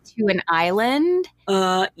boat to an island?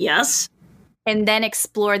 Yes. And then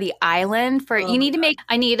explore the island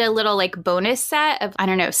I need a little like bonus set of, I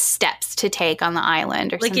don't know, steps to take on the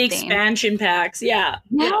island or like something. Expansion packs. Yeah.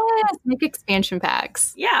 Yes, make expansion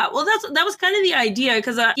packs. Yeah. Well, that was kind of the idea,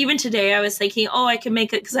 because even today I was thinking, I can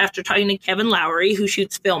make it, because after talking to Kevin Lowry, who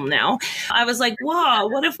shoots film now, I was like, wow,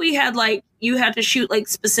 what if we had like, you had to shoot like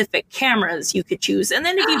specific cameras you could choose. And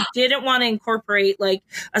then if you didn't want to incorporate like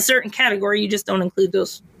a certain category, you just don't include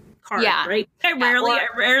those cards, right? I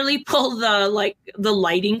rarely pull the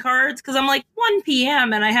lighting cards, because I'm like 1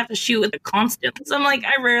 p.m. and I have to shoot with a constant. So I'm like,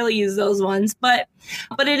 I rarely use those ones. But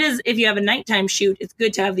it is, if you have a nighttime shoot, it's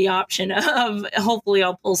good to have the option of, hopefully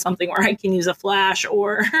I'll pull something where I can use a flash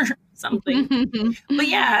or something. But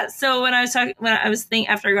yeah, so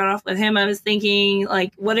after I got off with him, I was thinking,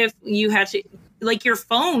 like, what if you had to, like, your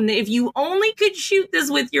phone, if you only could shoot this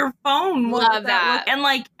with your phone. Love that. And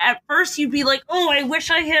like, at first you'd be like, I wish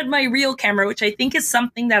I had my real camera, which I think is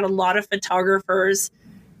something that a lot of photographers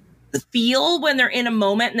feel when they're in a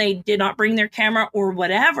moment and they did not bring their camera or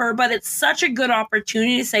whatever. But it's such a good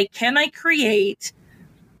opportunity to say, can I create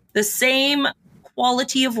the same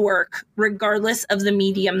quality of work regardless of the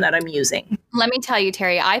medium that I'm using? Let me tell you,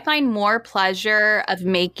 Terry, I find more pleasure of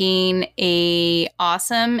making a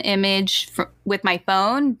awesome image with my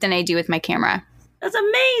phone than I do with my camera. That's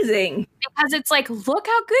amazing. Because it's like, look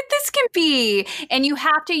how good this can be. And you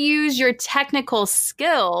have to use your technical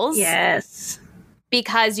skills. Yes.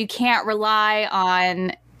 Because you can't rely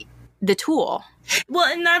on the tool.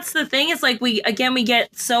 Well, and that's the thing. It's like we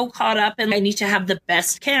get so caught up in, I need to have the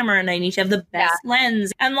best camera and I need to have the best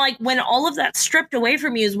lens. And like, when all of that's stripped away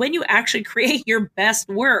from you is when you actually create your best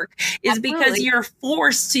work, is because you're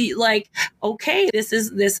forced to, like, okay, this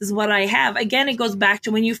is what I have. Again, it goes back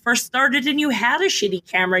to when you first started and you had a shitty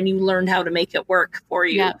camera and you learned how to make it work for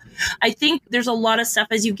you. Yeah. I think there's a lot of stuff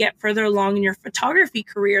as you get further along in your photography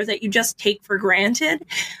career that you just take for granted,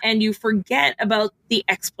 and you forget about the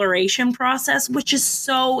exploration process, which is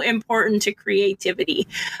so important to creativity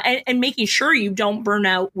and making sure you don't burn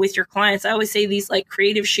out with your clients. I always say these like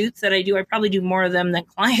creative shoots that I do, I probably do more of them than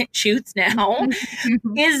client shoots now,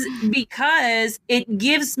 is because it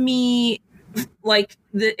gives me like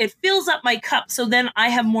it fills up my cup. So then I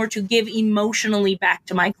have more to give emotionally back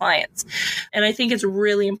to my clients. And I think it's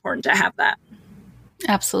really important to have that.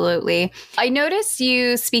 Absolutely. I noticed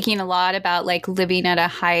you speaking a lot about like living at a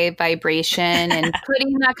high vibration and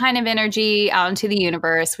putting that kind of energy out into the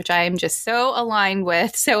universe, which I am just so aligned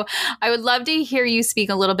with. So I would love to hear you speak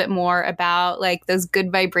a little bit more about like those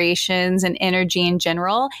good vibrations and energy in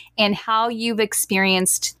general, and how you've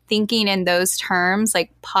experienced thinking in those terms like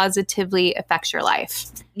positively affects your life.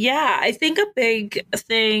 Yeah, I think a big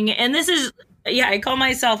thing, and this is, I call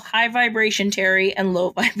myself high vibration Terry and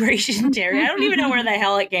low vibration Terry. I don't even know where the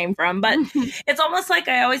hell it came from, but it's almost like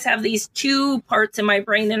I always have these two parts in my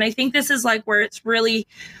brain. And I think this is like where it's really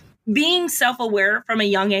being self-aware from a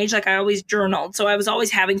young age. Like I always journaled. So I was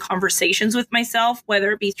always having conversations with myself,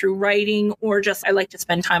 whether it be through writing or just I like to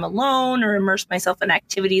spend time alone or immerse myself in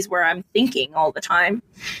activities where I'm thinking all the time.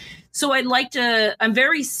 So I'm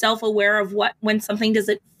very self-aware of when something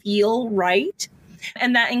doesn't feel right.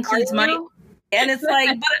 And that includes And it's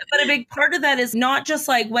like, but a big part of that is not just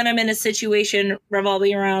like when I'm in a situation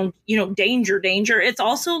revolving around, danger. It's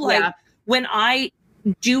also like when I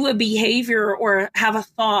do a behavior or have a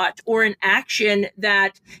thought or an action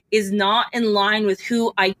that is not in line with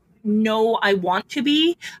who I know I want to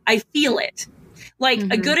be, I feel it. Like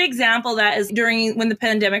a good example of that is during when the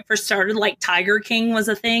pandemic first started, like Tiger King was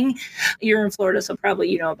a thing. You're in Florida, so probably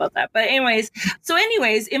you know about that. But anyways,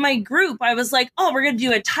 in my group, I was like, oh, we're going to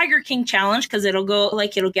do a Tiger King challenge because it'll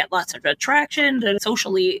get lots of attraction. And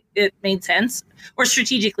socially, it made sense, or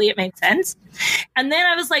strategically, it made sense. And then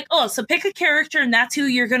I was like, oh, so pick a character and that's who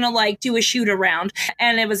you're going to like do a shoot around.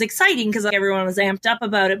 And it was exciting because everyone was amped up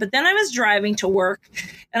about it. But then I was driving to work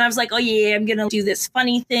and I was like, oh yeah, I'm going to do this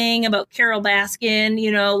funny thing about Carol Baskin,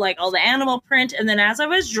 like all the animal print. And then as I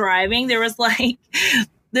was driving, there was like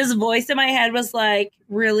this voice in my head was like,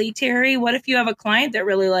 really, Terry, what if you have a client that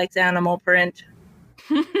really likes animal print?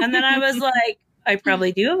 And then I was like, I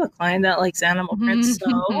probably do have a client that likes animal print.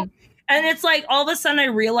 So... And it's like all of a sudden I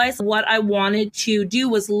realized what I wanted to do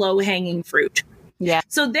was low hanging fruit. Yeah.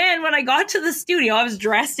 So then when I got to the studio, I was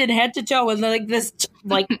dressed in head to toe with like this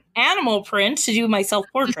like animal print to do my self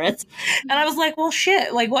portraits. And I was like, well,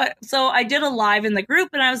 shit, like what? So I did a live in the group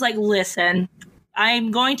and I was like, listen,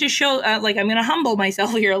 I'm going to show I'm going to humble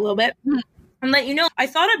myself here a little bit and let you know. I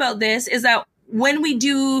thought about this is that when we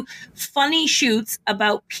do funny shoots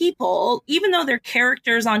about people, even though they're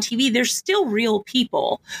characters on TV, they're still real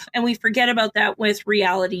people. And we forget about that with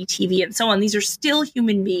reality TV and so on. These are still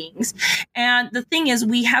human beings. And the thing is,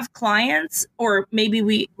 we have clients, or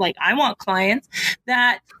maybe I want clients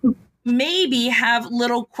that maybe have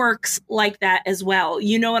little quirks like that as well.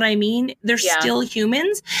 You know what I mean? They're still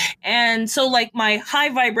humans. And so like my high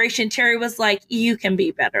vibration Terry was like, you can be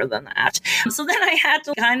better than that. So then I had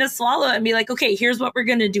to kind of swallow it and be like, okay, here's what we're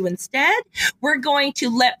going to do instead. We're going to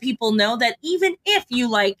let people know that even if you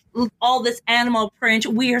like all this animal print,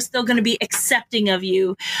 we are still going to be accepting of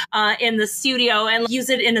you in the studio and use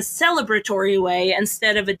it in a celebratory way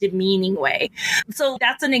instead of a demeaning way. So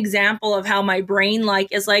that's an example of how my brain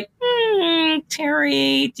is like,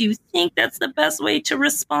 Terry, do you think that's the best way to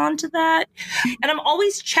respond to that? And I'm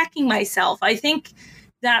always checking myself. I think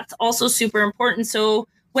that's also super important. So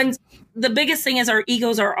when the biggest thing is our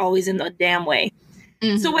egos are always in the damn way.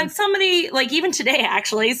 So when somebody, like even today,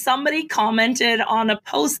 actually, somebody commented on a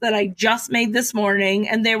post that I just made this morning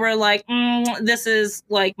and they were like, this is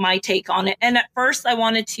like my take on it. And at first I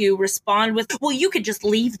wanted to respond with, well, you could just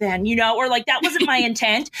leave then, or like that wasn't my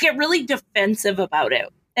intent. Get really defensive about it.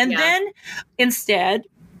 And then instead,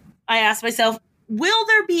 I asked myself, will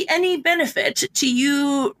there be any benefit to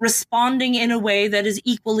you responding in a way that is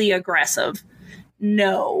equally aggressive?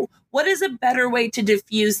 No. What is a better way to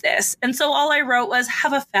diffuse this? And so all I wrote was,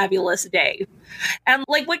 have a fabulous day. And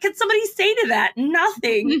like, what can somebody say to that?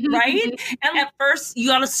 Nothing, right? And at first you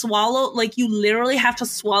got to swallow, like you literally have to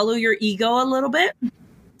swallow your ego a little bit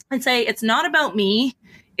and say, it's not about me.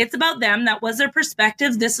 It's about them. That was their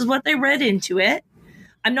perspective. This is what they read into it.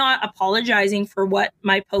 I'm not apologizing for what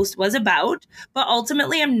my post was about, but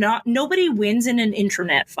ultimately nobody wins in an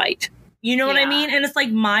internet fight. You know what I mean? And it's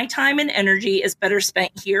like my time and energy is better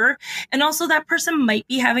spent here. And also that person might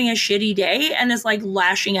be having a shitty day and is like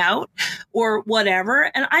lashing out or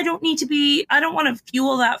whatever. And I don't want to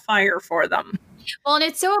fuel that fire for them. Well, and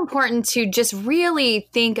it's so important to just really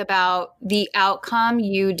think about the outcome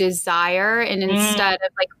you desire. And instead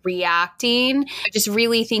of like reacting, just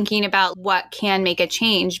really thinking about what can make a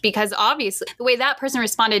change. Because obviously the way that person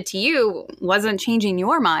responded to you wasn't changing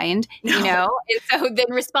your mind, And so then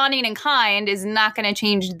responding in kind is not going to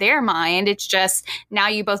change their mind. It's just now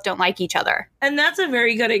you both don't like each other. And that's a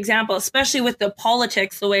very good example, especially with the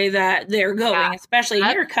politics, the way that they're going, especially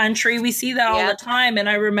in your country. We see that all the time. And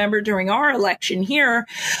I remember during our election here,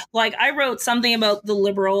 like I wrote something about the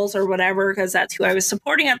liberals or whatever, because that's who I was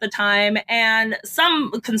supporting at the time. And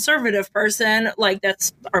some conservative person, like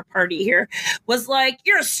that's our party here, was like,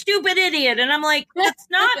 you're a stupid idiot. And I'm like, it's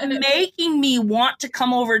not making me want to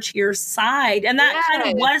come over to your side. And that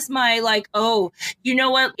kind of was my like, oh, you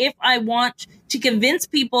know what? If I want to convince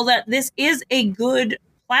people that this is a good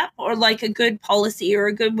platform, or like a good policy or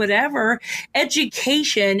a good whatever,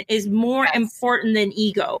 education is more important than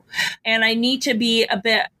ego. And I need to be a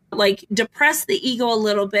bit like depress the ego a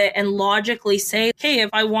little bit and logically say, okay, if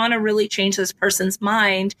I want to really change this person's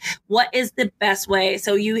mind, what is the best way?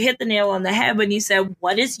 So you hit the nail on the head when you said,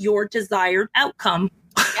 what is your desired outcome?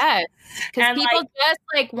 Yes. Because people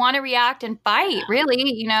just want to react and fight,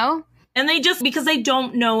 really, And they just, because they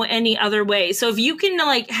don't know any other way. So if you can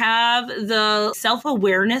have the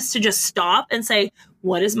self-awareness to just stop and say,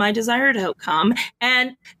 what is my desired outcome,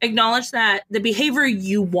 and acknowledge that the behavior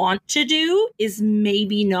you want to do is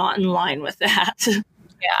maybe not in line with that.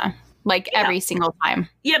 Yeah. Like every single time.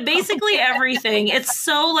 Yeah, basically everything. It's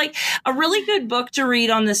so like a really good book to read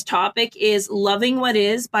on this topic is Loving What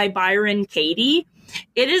Is by Byron Katie.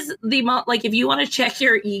 It is like, if you want to check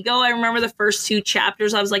your ego, I remember the first 2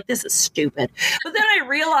 chapters, I was like, this is stupid. But then I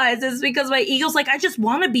realized it's because my ego's like, I just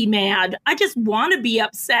want to be mad. I just want to be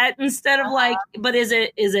upset instead of like, but is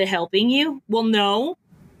it helping you? Well, no.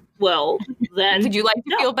 Well, then would you like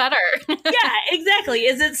to feel better? Yeah, exactly.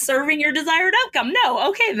 Is it serving your desired outcome? No.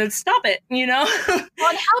 Okay, then stop it, Well, and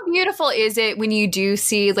how beautiful is it when you do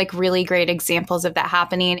see like really great examples of that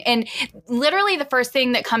happening? And literally the first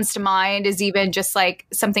thing that comes to mind is even just like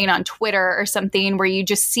something on Twitter or something where you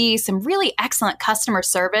just see some really excellent customer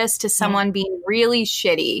service to someone being really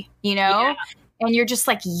shitty, Yeah. And you're just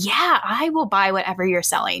like, yeah, I will buy whatever you're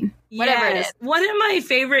selling. Whatever it is. One of my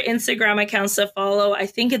favorite Instagram accounts to follow, I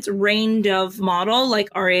think it's Rain Dove Model, like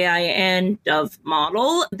RAIN Dove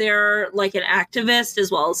Model. They're like an activist as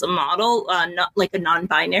well as a model, not like a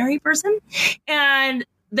non-binary person. And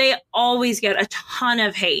they always get a ton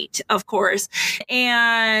of hate, of course,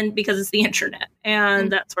 and because it's the internet and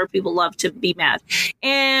that's where people love to be mad.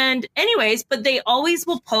 And anyways, but they always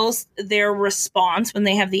will post their response when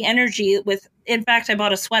they have the energy with, in fact, I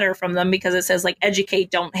bought a sweater from them because it says like,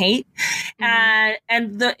 educate, don't hate.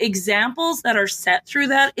 And the examples that are set through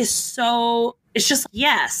that is so, it's just,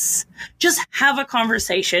 yes, just have a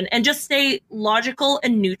conversation and just stay logical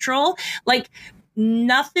and neutral. Like,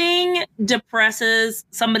 nothing depresses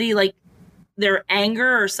somebody like their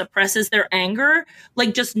anger or suppresses their anger,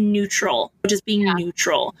 like just neutral, just being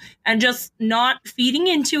neutral and just not feeding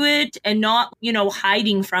into it and not,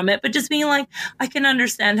 hiding from it, but just being like, I can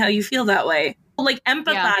understand how you feel that way. Like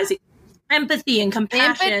empathizing. Empathy and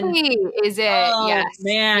compassion. Empathy is it. Oh, yes.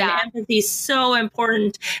 Man, empathy is so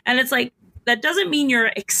important. And it's like, that doesn't mean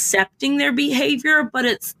you're accepting their behavior, but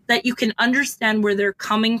it's that you can understand where they're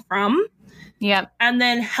coming from. Yep. And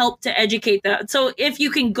then help to educate that. So if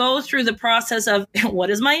you can go through the process of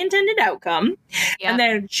what is my intended outcome, and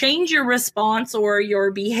then change your response or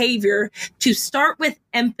your behavior to start with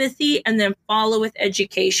empathy and then follow with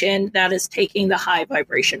education, that is taking the high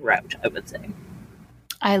vibration route, I would say.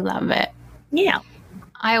 I love it. Yeah.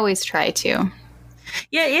 I always try to.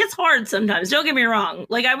 Yeah, it's hard sometimes. Don't get me wrong.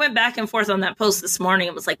 Like, I went back and forth on that post this morning.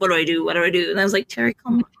 It was like, what do I do? What do I do? And I was like, Terry,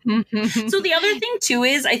 calm down. So the other thing, too,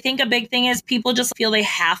 is I think a big thing is people just feel they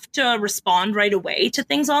have to respond right away to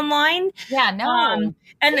things online. Yeah, no.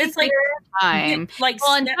 And it's like time. Well,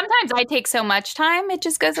 and sometimes I take so much time, it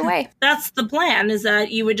just goes away. That's the plan, is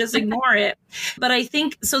that you would just ignore it. But I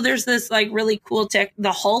think, so there's this like really cool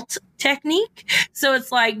the HALT technique. So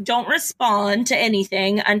it's like, don't respond to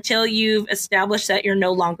anything until you've established that you're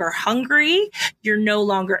no longer hungry, you're no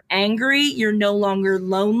longer angry, you're no longer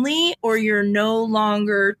lonely, or you're no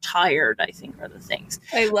longer tired, I think are the things.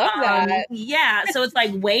 I love that. Yeah. So it's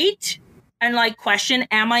like, wait and like question,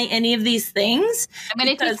 am I any of these things? I'm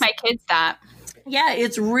going to teach my kids that. Yeah,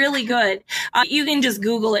 it's really good. You can just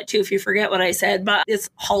Google it too if you forget what I said, but it's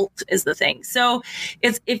HALT is the thing. So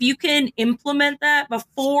it's, if you can implement that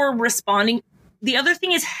before responding. The other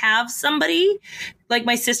thing is have somebody, like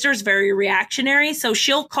my sister's very reactionary. So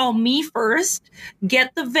she'll call me first,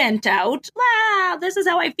 get the vent out. This is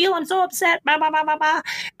how I feel. I'm so upset. Blah, blah, blah, blah, blah.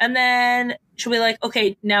 And then she'll be like,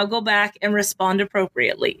 okay, now go back and respond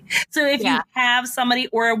appropriately. So if you have somebody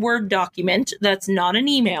or a Word document that's not an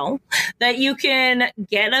email, that you can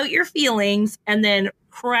get out your feelings and then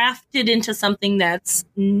craft it into something that's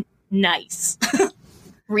nice.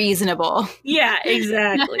 Reasonable. Yeah,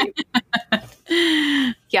 exactly.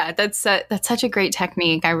 Yeah, that's such a great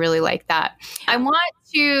technique. I really like that. I'm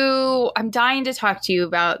dying to talk to you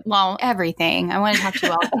about, well, everything. I want to talk to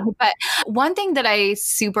you about, but one thing that I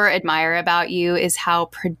super admire about you is how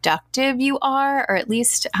productive you are, or at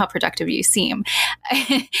least how productive you seem.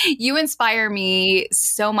 You inspire me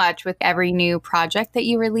so much with every new project that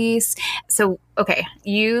you release. So, okay,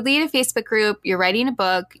 you lead a Facebook group, you're writing a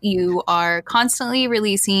book, you are constantly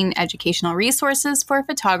releasing educational resources for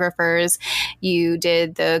photographers. You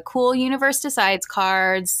did the cool Universe Decides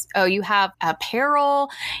cards. Oh, you have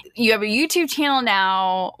apparel. You have a YouTube channel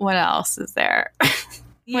now. What else is there?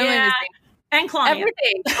 Yeah. And client.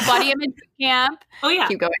 Everything. A body image camp. Oh, yeah.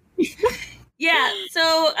 Keep going. Yeah,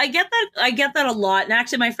 so I get that a lot. And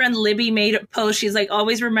actually, my friend Libby made a post. She's like,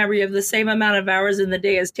 always remember you have the same amount of hours in the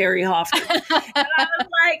day as Terry Hoffman. And I was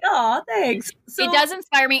like, oh, thanks. So, it does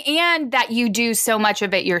inspire me, and that you do so much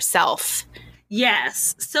of it yourself.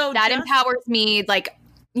 Yes. So that empowers me like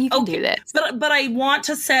You can do this. But I want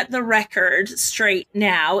to set the record straight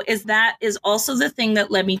now, is that is also the thing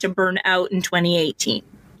that led me to burn out in 2018.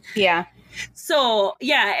 Yeah. So,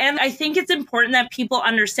 yeah, and I think it's important that people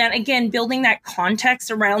understand, again, building that context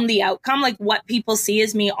around the outcome, like what people see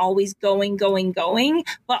is me always going,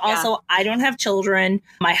 but also I don't have children.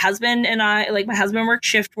 My husband and I, like my husband works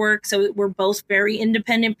shift work, so we're both very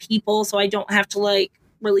independent people, so I don't have to like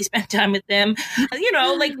really spend time with them. You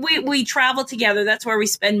know, like we travel together. That's where we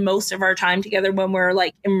spend most of our time together when we're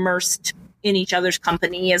like immersed in each other's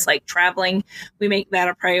company, is like traveling. We make that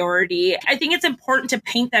a priority. I think it's important to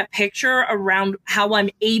paint that picture around how I'm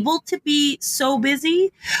able to be so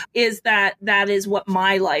busy, is that is what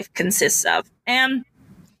my life consists of. And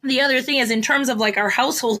the other thing is, in terms of like our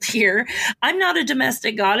household here, I'm not a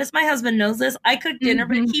domestic goddess. My husband knows this. I cook dinner,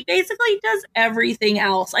 but he basically does everything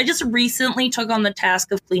else. I just recently took on the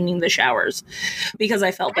task of cleaning the showers because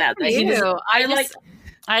I felt bad.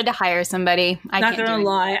 I had to hire somebody. Not going to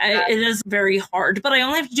lie. It is very hard, but I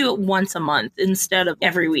only have to do it once a month instead of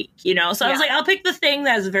every week, you know? So I was like, I'll pick the thing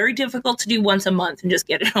that is very difficult to do once a month and just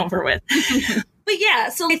get it over with. But yeah,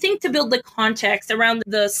 so I think to build the context around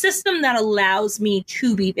the system that allows me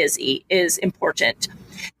to be busy is important.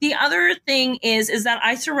 The other thing is that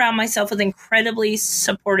I surround myself with incredibly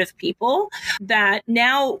supportive people that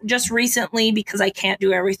now just recently, because I can't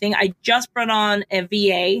do everything, I just brought on a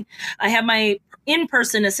VA. I have my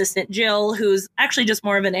in-person assistant, Jill, who's actually just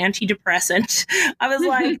more of an antidepressant. I was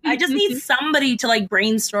like, I just need somebody to like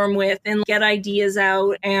brainstorm with and get ideas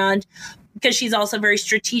out. And because she's also very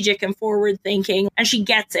strategic and forward thinking, and she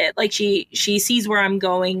gets it. Like she sees where I'm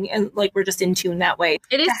going, and like we're just in tune that way.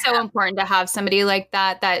 It is so important to have somebody like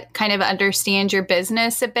that kind of understands your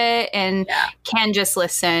business a bit and can just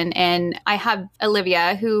listen. And I have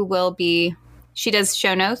Olivia, who will be, she does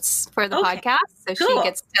show notes for the podcast. So she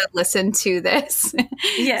gets to listen to this.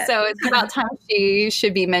 Yeah. So it's about time she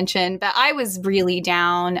should be mentioned. But I was really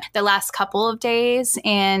down the last couple of days.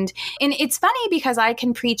 And it's funny because I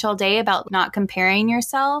can preach all day about not comparing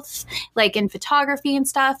yourself, like in photography and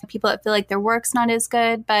stuff, people that feel like their work's not as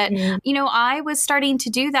good. But, you know, I was starting to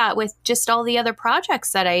do that with just all the other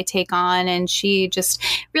projects that I take on. And she just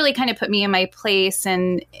really kind of put me in my place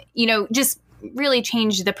and, you know, just really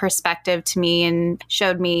changed the perspective to me and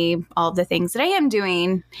showed me all the things that I am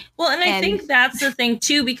doing. Well, and I think that's the thing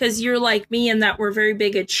too, because you're like me in that we're very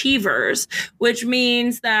big achievers, which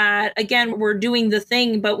means that, again, we're doing the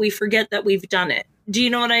thing, but we forget that we've done it. Do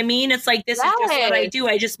you know what I mean? It's like, this is just what I do.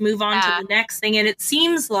 I just move on to the next thing. And it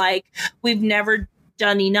seems like we've never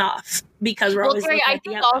done enough because we're always Carrie, I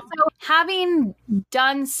think also having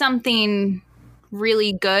done something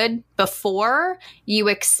really good before, you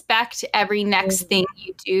expect every next thing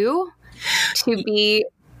you do to be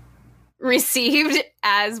received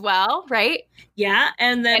as well, right? Yeah,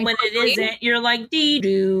 and then when it isn't, you're like,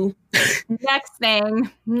 dee-doo. Next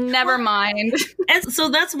thing, never mind. And so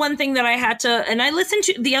that's one thing that I had to, and I listened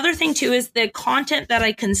to, the other thing too is the content that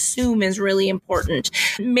I consume is really important.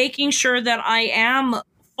 Making sure that I am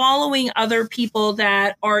following other people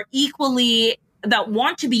that are that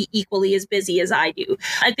want to be equally as busy as I do.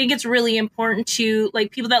 I think it's really important to, like,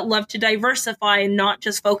 people that love to diversify and not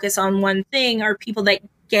just focus on one thing are people that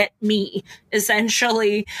get me,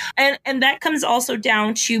 essentially. And that comes also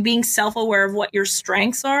down to being self-aware of what your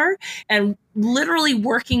strengths are and literally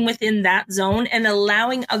working within that zone and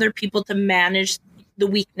allowing other people to manage the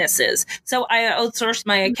weaknesses. So I outsourced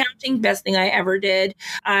my accounting, best thing I ever did.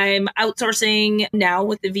 I'm outsourcing now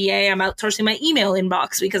with the VA. I'm outsourcing my email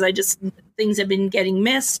inbox because things have been getting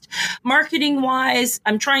missed. Marketing wise,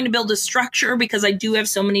 I'm trying to build a structure because I do have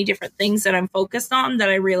so many different things that I'm focused on that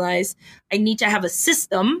I realize I need to have a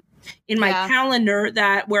system in my calendar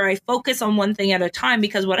that where I focus on one thing at a time,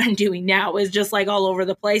 because what I'm doing now is just like all over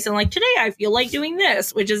the place. And like today I feel like doing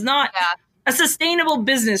this, which is not a sustainable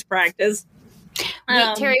business practice.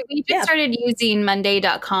 Wait, Terry, we just started using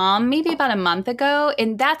Monday.com maybe about a month ago,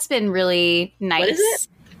 and that's been really nice. What is it?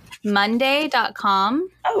 Monday.com.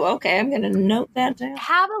 Oh, okay. I'm going to note that down.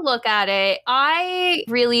 Have a look at it. I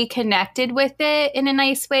really connected with it in a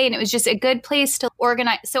nice way, and it was just a good place to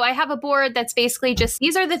organize. So I have a board that's basically just,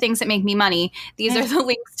 these are the things that make me money. These are the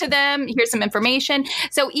links to them. Here's some information.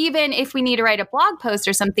 So even if we need to write a blog post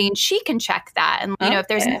or something, she can check that. And, you know, if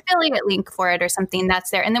there's an affiliate link for it or something,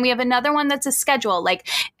 that's there. And then we have another one that's a schedule. Like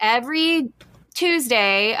every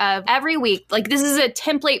Tuesday of every week, like this is a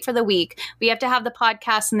template for the week. We have to have the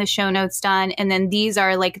podcast and the show notes done. And then these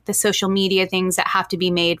are like the social media things that have to be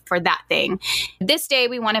made for that thing. This day,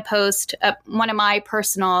 we want to post one of my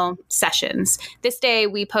personal sessions. This day,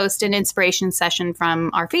 we post an inspiration session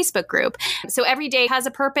from our Facebook group. So every day has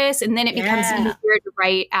a purpose. And then it becomes easier to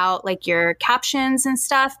write out like your captions and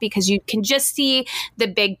stuff because you can just see the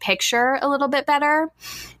big picture a little bit better.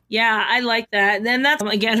 Yeah, I like that. And then that's,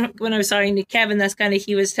 again, when I was talking to Kevin, that's kind of,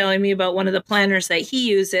 he was telling me about one of the planners that he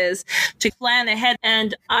uses to plan ahead.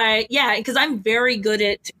 And because I'm very good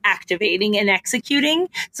at activating and executing.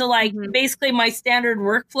 So like basically my standard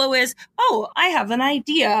workflow is, oh, I have an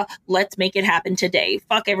idea. Let's make it happen today.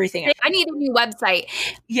 Fuck everything else. I need a new website.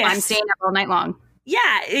 Yes. I'm staying up all night long.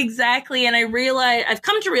 Yeah, exactly. And I've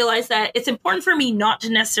come to realize that it's important for me not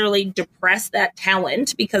to necessarily depress that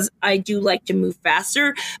talent because I do like to move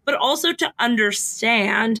faster, but also to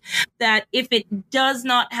understand that if it does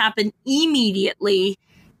not happen immediately,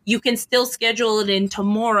 you can still schedule it in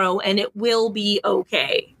tomorrow and it will be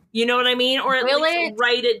okay. You know what I mean? Or at least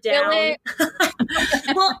write it down.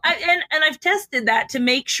 Well, and I've tested that to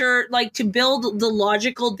make sure, like, to build the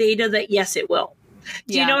logical data that yes, it will.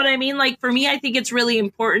 Do you know what I mean? Like for me, I think it's really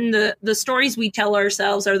important. The stories we tell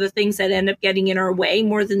ourselves are the things that end up getting in our way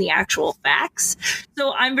more than the actual facts.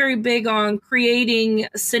 So I'm very big on creating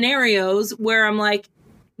scenarios where I'm like,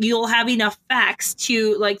 you'll have enough facts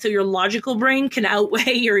to like, so your logical brain can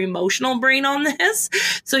outweigh your emotional brain on this.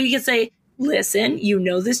 So you can say, listen, you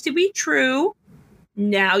know this to be true.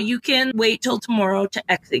 Now you can wait till tomorrow to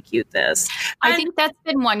execute this. I think that's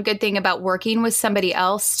been one good thing about working with somebody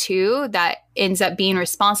else too, that ends up being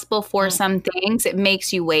responsible for some things. It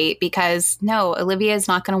makes you wait because no, Olivia is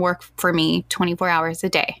not going to work for me 24 hours a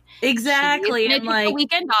day. Exactly. And like the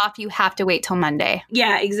weekend off, you have to wait till Monday.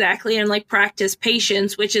 Yeah, exactly. And like practice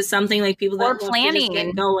patience, which is something like people that or planning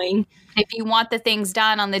get going. If you want the things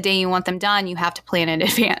done on the day you want them done, you have to plan in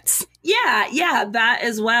advance. Yeah, that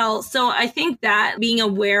as well. So I think that being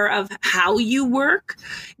aware of how you work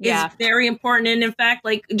is very important. And in fact,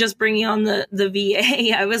 like just bringing on the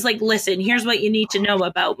VA, I was like, listen, here's what you need to know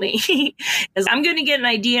about me. Is I'm going to get an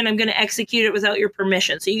idea and I'm going to execute it without your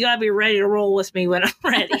permission. So you got to be ready to roll with me when I'm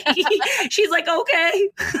ready. She's like, okay.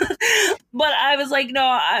 But I was like, no,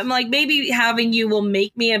 I'm like, maybe having you will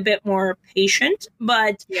make me a bit more patient.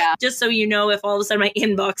 But just so you know, if all of a sudden my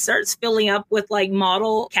inbox starts filling up with like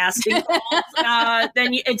model casting calls, then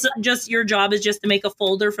it's just your job is just to make a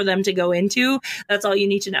folder for them to go into. That's all you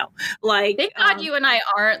need to know. Like, thank God you and I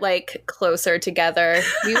aren't like closer together.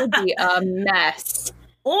 We would be a mess.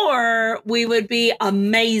 Or we would be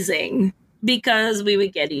amazing because we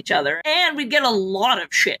would get each other and we'd get a lot of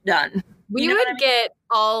shit done. We would get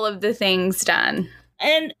all of the things done.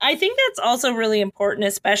 And I think that's also really important,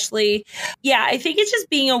 especially, I think it's just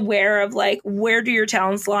being aware of like, where do your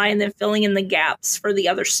talents lie and then filling in the gaps for the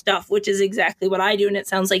other stuff, which is exactly what I do. And it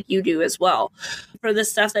sounds like you do as well. For the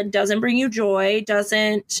stuff that doesn't bring you joy,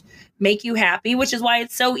 doesn't make you happy, which is why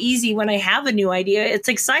it's so easy when I have a new idea. It's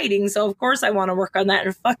exciting. So of course I want to work on that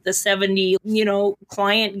and fuck the 70,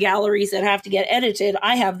 client galleries that have to get edited.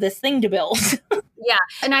 I have this thing to build. Yeah.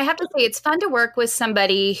 And I have to say, it's fun to work with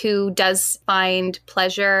somebody who does find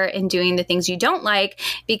pleasure in doing the things you don't like,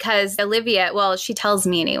 because Olivia, well, she tells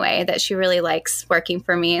me anyway that she really likes working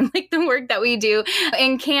for me and like the work that we do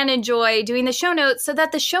and can enjoy doing the show notes so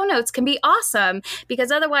that the show notes can be awesome.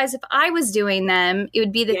 Because otherwise, if I was doing them, it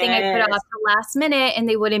would be the thing I put off the last minute and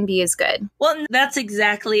they wouldn't be as good. Well, that's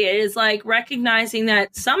exactly it. Is like recognizing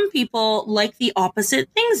that some people like the opposite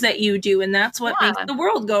things that you do. And that's what makes the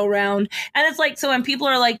world go round. And it's like, so when people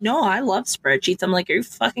are like, no, I love spreadsheets, I'm like, are you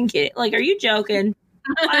fucking kidding? Like, are you joking?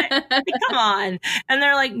 Like, come on. And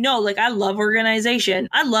they're like, no, like, I love organization.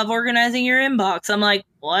 I love organizing your inbox. I'm like,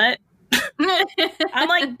 what? I'm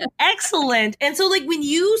like, excellent. And so like when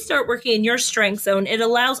you start working in your strength zone, it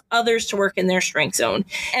allows others to work in their strength zone.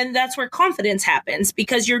 And that's where confidence happens,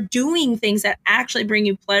 because you're doing things that actually bring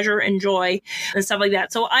you pleasure and joy and stuff like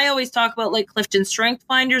that. So I always talk about like Clifton Strength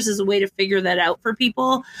Finders as a way to figure that out for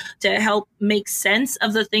people, to help make sense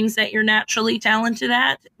of the things that you're naturally talented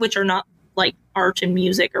at, which are not like art and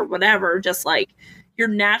music or whatever, just like your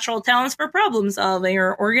natural talents for problem solving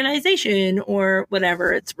or organization or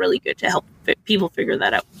whatever. It's really good to help people figure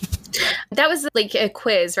that out. That was like a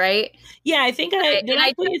quiz, right? Yeah, I think I took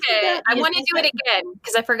it. I want to do it again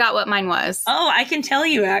because I forgot what mine was. Oh, I can tell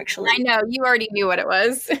you actually. I know you already knew what it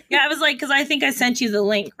was. Yeah, I was like, because I think I sent you the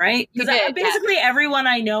link, right? Because basically everyone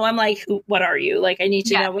I know, I'm like, what are you? Like, I need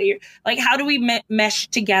to know what you're like. How do we mesh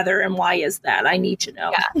together, and why is that? I need to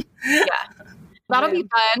know. Yeah. That'll be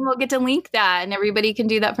fun. We'll get to link that and everybody can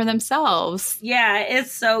do that for themselves. Yeah,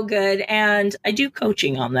 it's so good. And I do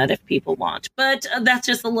coaching on that if people want, but that's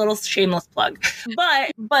just a little shameless plug.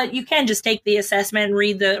 But you can just take the assessment and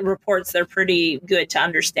read the reports. They're pretty good to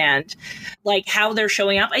understand like how they're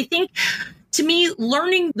showing up. I think to me,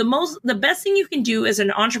 learning the best thing you can do as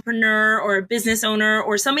an entrepreneur or a business owner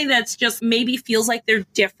or somebody that's just maybe feels like they're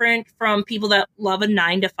different from people that love a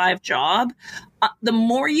 9-to-5 job. The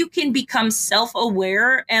more you can become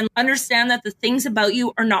self-aware and understand that the things about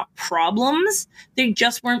you are not problems, they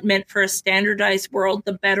just weren't meant for a standardized world,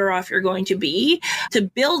 the better off you're going to be to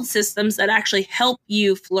build systems that actually help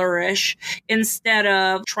you flourish instead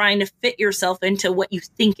of trying to fit yourself into what you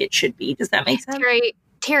think it should be. Does that make sense?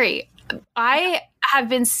 Terry, I have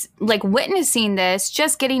been like witnessing this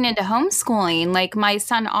just getting into homeschooling. Like my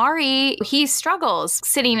son Ari, he struggles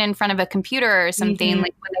sitting in front of a computer or something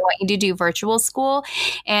like when they want you to do virtual school.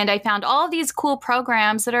 And I found all of these cool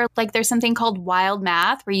programs that are like, there's something called Wild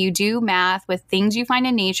Math where you do math with things you find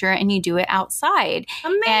in nature and you do it outside.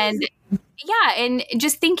 Amazing. And yeah, and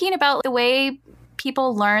just thinking about the way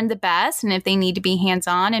people learn the best and if they need to be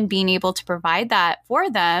hands-on and being able to provide that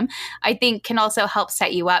for them, I think can also help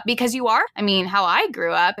set you up because you are, I mean, how I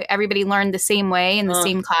grew up, everybody learned the same way in the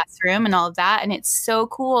same classroom and all of that. And it's so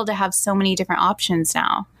cool to have so many different options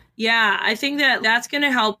now. Yeah, I think that that's going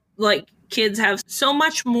to help like kids have so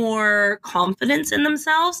much more confidence in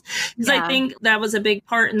themselves because I think that was a big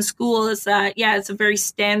part in school is that, it's a very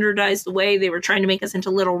standardized way. They were trying to make us into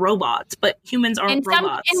little robots, but humans aren't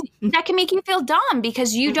robots. And that can make you feel dumb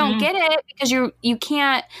because you don't get it because you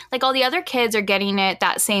can't, like all the other kids are getting it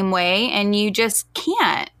that same way and you just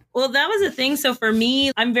can't. Well, that was the thing. So for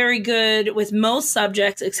me, I'm very good with most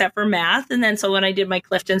subjects except for math. And then so when I did my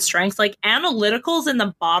Clifton Strengths, like analytical's in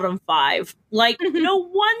the bottom 5. Like no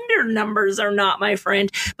wonder numbers are not my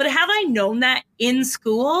friend. But had I known that in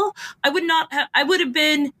school, I would have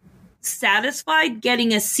been satisfied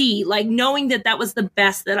getting a C, like knowing that that was the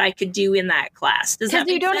best that I could do in that class. Because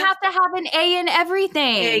you don't have to have an A in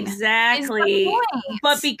everything. Exactly.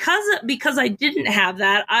 But because I didn't have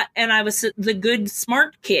that, I was the good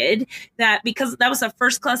smart kid, that because that was the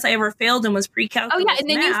first class I ever failed and was pre-calculus. Oh yeah, and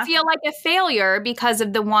then math. You feel like a failure because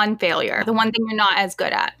of the one failure, the one thing you're not as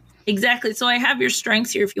good at. Exactly. So I have your strengths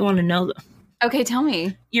here if you want to know them. Okay, tell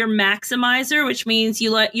me. You're maximizer, which means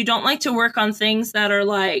you don't like to work on things that are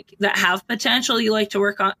like that have potential. You like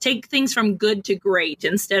to take things from good to great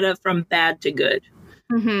instead of from bad to good.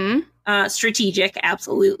 Strategic,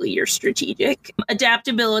 absolutely, you're strategic.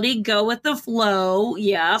 Adaptability, go with the flow.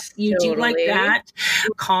 Yep, you do like that.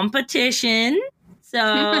 Competition.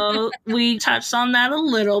 So we touched on that a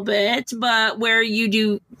little bit, but where you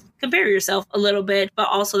do compare yourself a little bit, but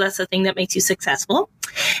also that's the thing that makes you successful.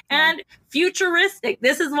 And futuristic.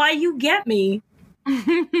 This is why you get me.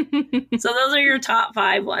 So those are your top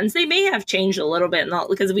 5 ones. They may have changed a little bit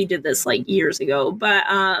because we did this like years ago, but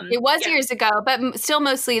it was years ago, but still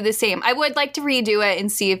mostly the same. I would like to redo it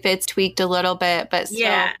and see if it's tweaked a little bit, but still,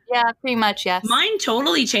 yeah, pretty much, yes. Mine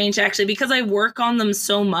totally changed actually because I work on them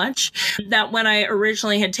so much that when I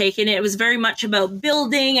originally had taken it, it was very much about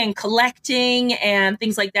building and collecting and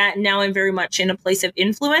things like that. And now I'm very much in a place of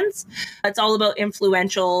influence. It's all about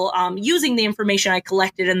influential, using the information I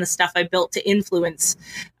collected and the stuff I built to influence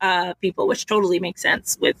people, which totally makes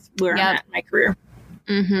sense with where I'm at in my career.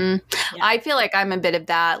 I feel like I'm a bit of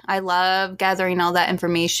that. I love gathering all that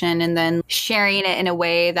information and then sharing it in a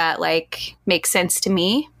way that like makes sense to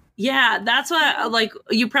me. Yeah, that's what, like,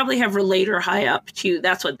 you probably have relator high up too.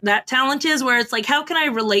 That's what that talent is, where it's like, how can I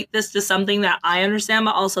relate this to something that I understand,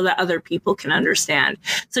 but also that other people can understand?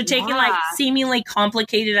 So taking like seemingly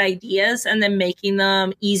complicated ideas and then making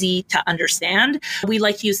them easy to understand. We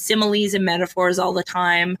like to use similes and metaphors all the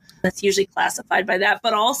time. That's usually classified by that.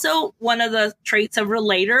 But also one of the traits of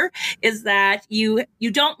relator is that you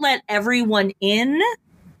don't let everyone in.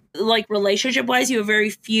 Like relationship wise, you have very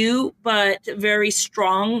few but very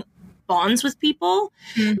strong bonds with people.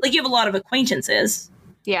 Like you have a lot of acquaintances,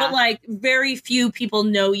 but like very few people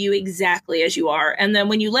know you exactly as you are. And then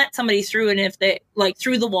when you let somebody through, and if they like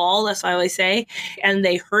through the wall, that's what I always say, and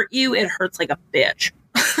they hurt you, it hurts like a bitch.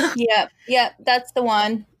 Yep, that's the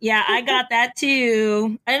one. Yeah, I got that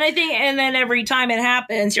too. And I think, and then every time it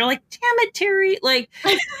happens, you're like, damn it, Terry, like,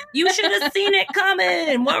 you should have seen it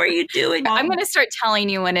coming. What were you doing? I'm going to start telling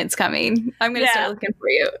you when it's coming. I'm going to start looking for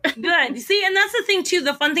you. Good. See, and that's the thing too.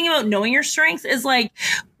 The fun thing about knowing your strengths is like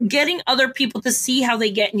getting other people to see how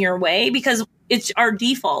they get in your way, because it's our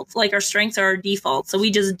default. Like our strengths are our default. So we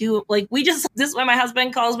just do this is why my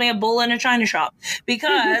husband calls me a bull in a china shop,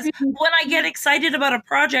 because when I get excited about a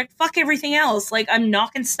project, fuck everything else. Like I'm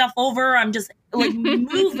knocking stuff over. I'm just like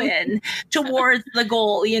moving towards the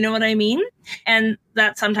goal. You know what I mean? And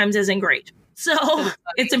that sometimes isn't great. So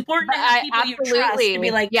it's important to have people you trust to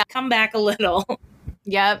be like, come back a little.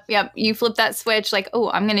 Yep. You flip that switch like, oh,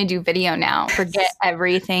 I'm going to do video now. Forget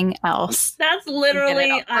everything else. That's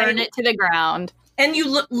literally, burn it to the ground. And you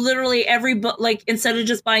look literally every book, like instead of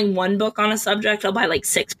just buying one book on a subject, I'll buy like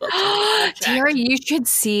 6 books. Tara, you should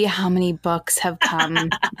see how many books have come in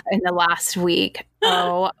the last week.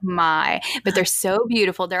 Oh my. But they're so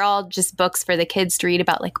beautiful. They're all just books for the kids to read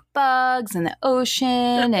about like bugs and the ocean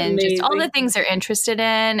and just all the things they're interested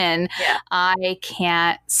in. And I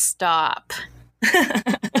can't stop.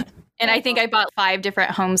 And I think I bought 5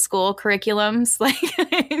 different homeschool curriculums.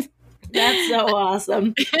 Like, that's so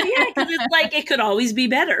awesome. Yeah, because it's like it could always be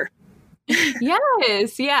better.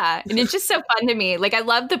 Yes, yeah. And it's just so fun to me. Like, I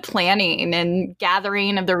love the planning and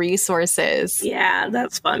gathering of the resources. Yeah,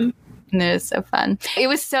 that's fun. And it was so fun. It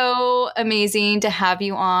was so amazing to have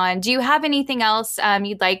you on. Do you have anything else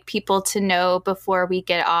you'd like people to know before we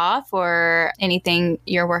get off, or anything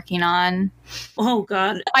you're working on? Oh,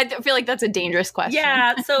 God. I feel like that's a dangerous question.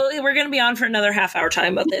 Yeah, so we're going to be on for another half-hour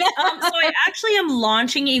time about this. So I actually am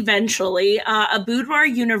launching eventually a Boudoir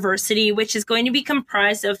University, which is going to be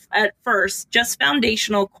comprised of, at first, just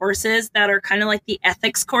foundational courses that are kind of like the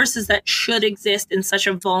ethics courses that should exist in such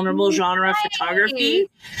a vulnerable genre of photography.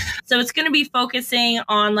 So it's going to be focusing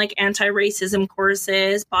on like anti-racism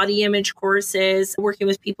courses, body image courses, working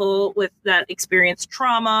with people with that experience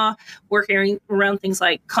trauma, working around things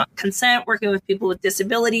like consent, working with people with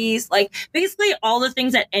disabilities, like basically all the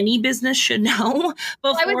things that any business should know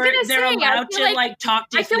before they're allowed to like talk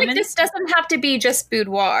to humans. I feel like this doesn't have to be just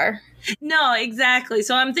boudoir. No, exactly.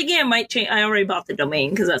 So I'm thinking I might change. I already bought the domain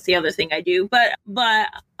because that's the other thing I do. But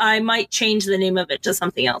I might change the name of it to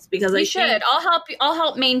something else because I should. I'll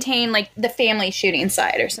help maintain like the family shooting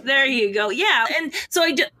side or something. There you go. Yeah, and so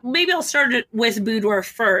maybe I'll start it with boudoir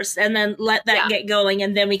first, and then let that get going,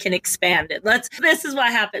 and then we can expand it. This is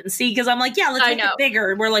what happens. See, because I'm like, let's make it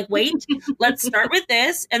bigger. We're like, wait, let's start with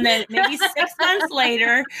this, and then maybe 6 months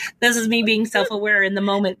later, this is me being self-aware in the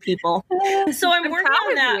moment, people. So I'm working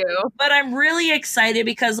on that. But I'm really excited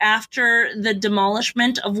because after the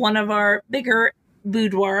demolishment of one of our bigger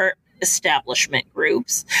boudoir establishment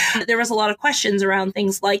groups, there was a lot of questions around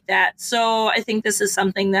things like that. So I think this is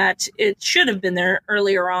something that it should have been there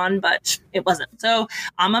earlier on, but it wasn't. So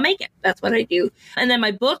I'm gonna make it. That's what I do. And then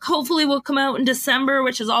my book hopefully will come out in December,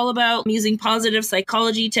 which is all about using positive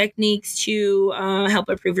psychology techniques to help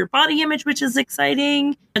improve your body image, which is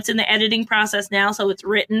exciting. It's in the editing process now, so it's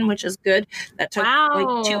written, which is good. That took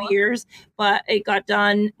like 2 years, but it got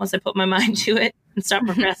done once I put my mind to it and stop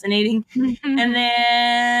procrastinating. And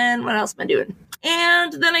then what else am I doing?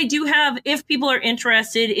 And then I do have, if people are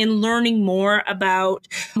interested in learning more about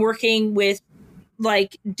working with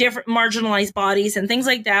like different marginalized bodies and things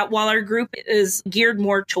like that, while our group is geared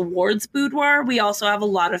more towards boudoir, we also have a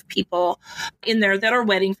lot of people in there that are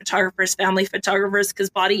wedding photographers, family photographers, because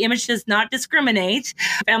body image does not discriminate.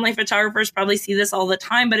 Family photographers probably see this all the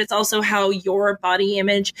time, but it's also how your body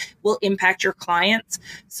image will impact your clients.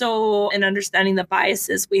 So, and understanding the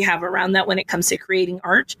biases we have around that when it comes to creating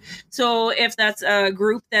art. So if that's a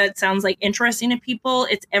group that sounds like interesting to people,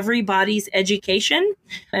 it's Everybody's Education.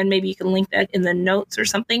 And maybe you can link that in the notes or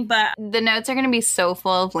something, but the notes are going to be so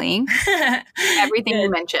full of links. Everything you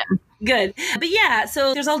mentioned. Good. But yeah,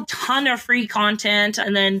 so there's a ton of free content.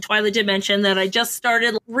 And then Twyla did mention that I just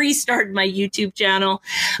restarted my YouTube channel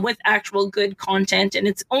with actual good content. And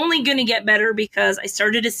it's only going to get better because I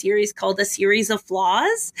started a series called A Series of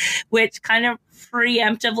Flaws, which kind of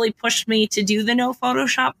preemptively pushed me to do the no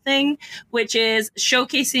Photoshop thing, which is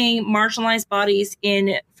showcasing marginalized bodies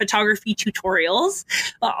in photography tutorials,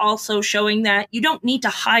 but also showing that you don't need to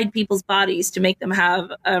hide people's bodies to make them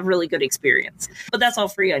have a really good experience. But that's all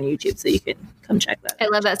free on YouTube, so you can come check that out. I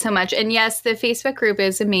love that so much. And yes, the Facebook group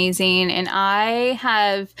is amazing. And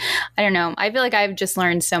I don't know, I feel like I've just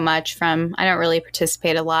learned so much from, I don't really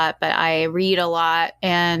participate a lot, but I read a lot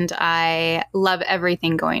and I love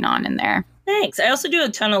everything going on in there. Thanks. I also do a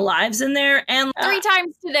ton of lives in there, and 3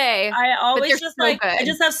 times today. I always just so like, I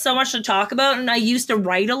just have so much to talk about, and I used to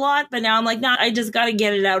write a lot, but now I'm like, I just got to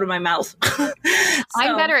get it out of my mouth.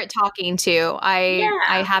 I'm better at talking too.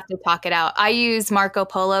 I have to talk it out. I use Marco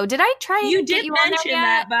Polo. Did I try and get you mention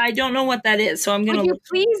that, but I don't know what that is, so I'm going to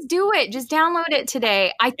please do it. Just download it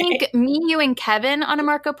today. I think me, you, and Kevin on a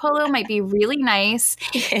Marco Polo might be really nice,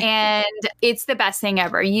 and it's the best thing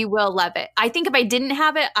ever. You will love it. I think if I didn't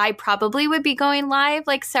have it, I probably would be going live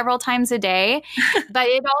like several times a day, but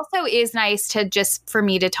it also is nice to just for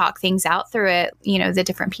me to talk things out through it, you know, the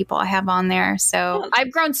different people I have on there. So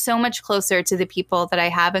I've grown so much closer to the people that I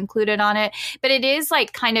have included on it. But it is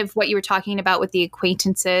like kind of what you were talking about with the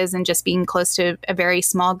acquaintances and just being close to a very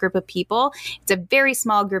small group of people. It's a very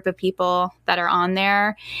small group of people that are on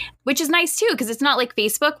there, which is nice too, because it's not like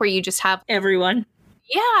Facebook where you just have everyone.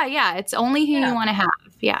 Yeah. It's only who you want to have.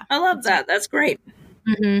 Yeah. I love that. That's great.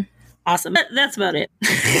 Mm-hmm. Awesome. That's about it.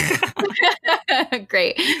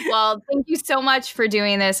 Great. Well, thank you so much for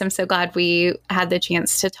doing this. I'm so glad we had the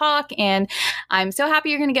chance to talk. And I'm so happy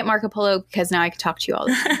you're going to get Marco Polo because now I can talk to you all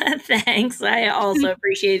the time. Thanks. I also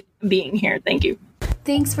appreciate being here. Thank you.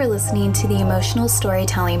 Thanks for listening to the Emotional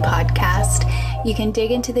Storytelling Podcast. You can dig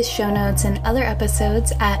into the show notes and other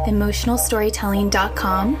episodes at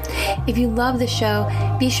emotionalstorytelling.com. If you love the show,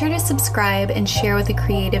 be sure to subscribe and share with a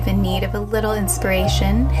creative in need of a little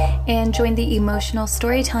inspiration, and join the Emotional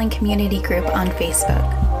Storytelling Community group on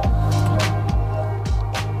Facebook.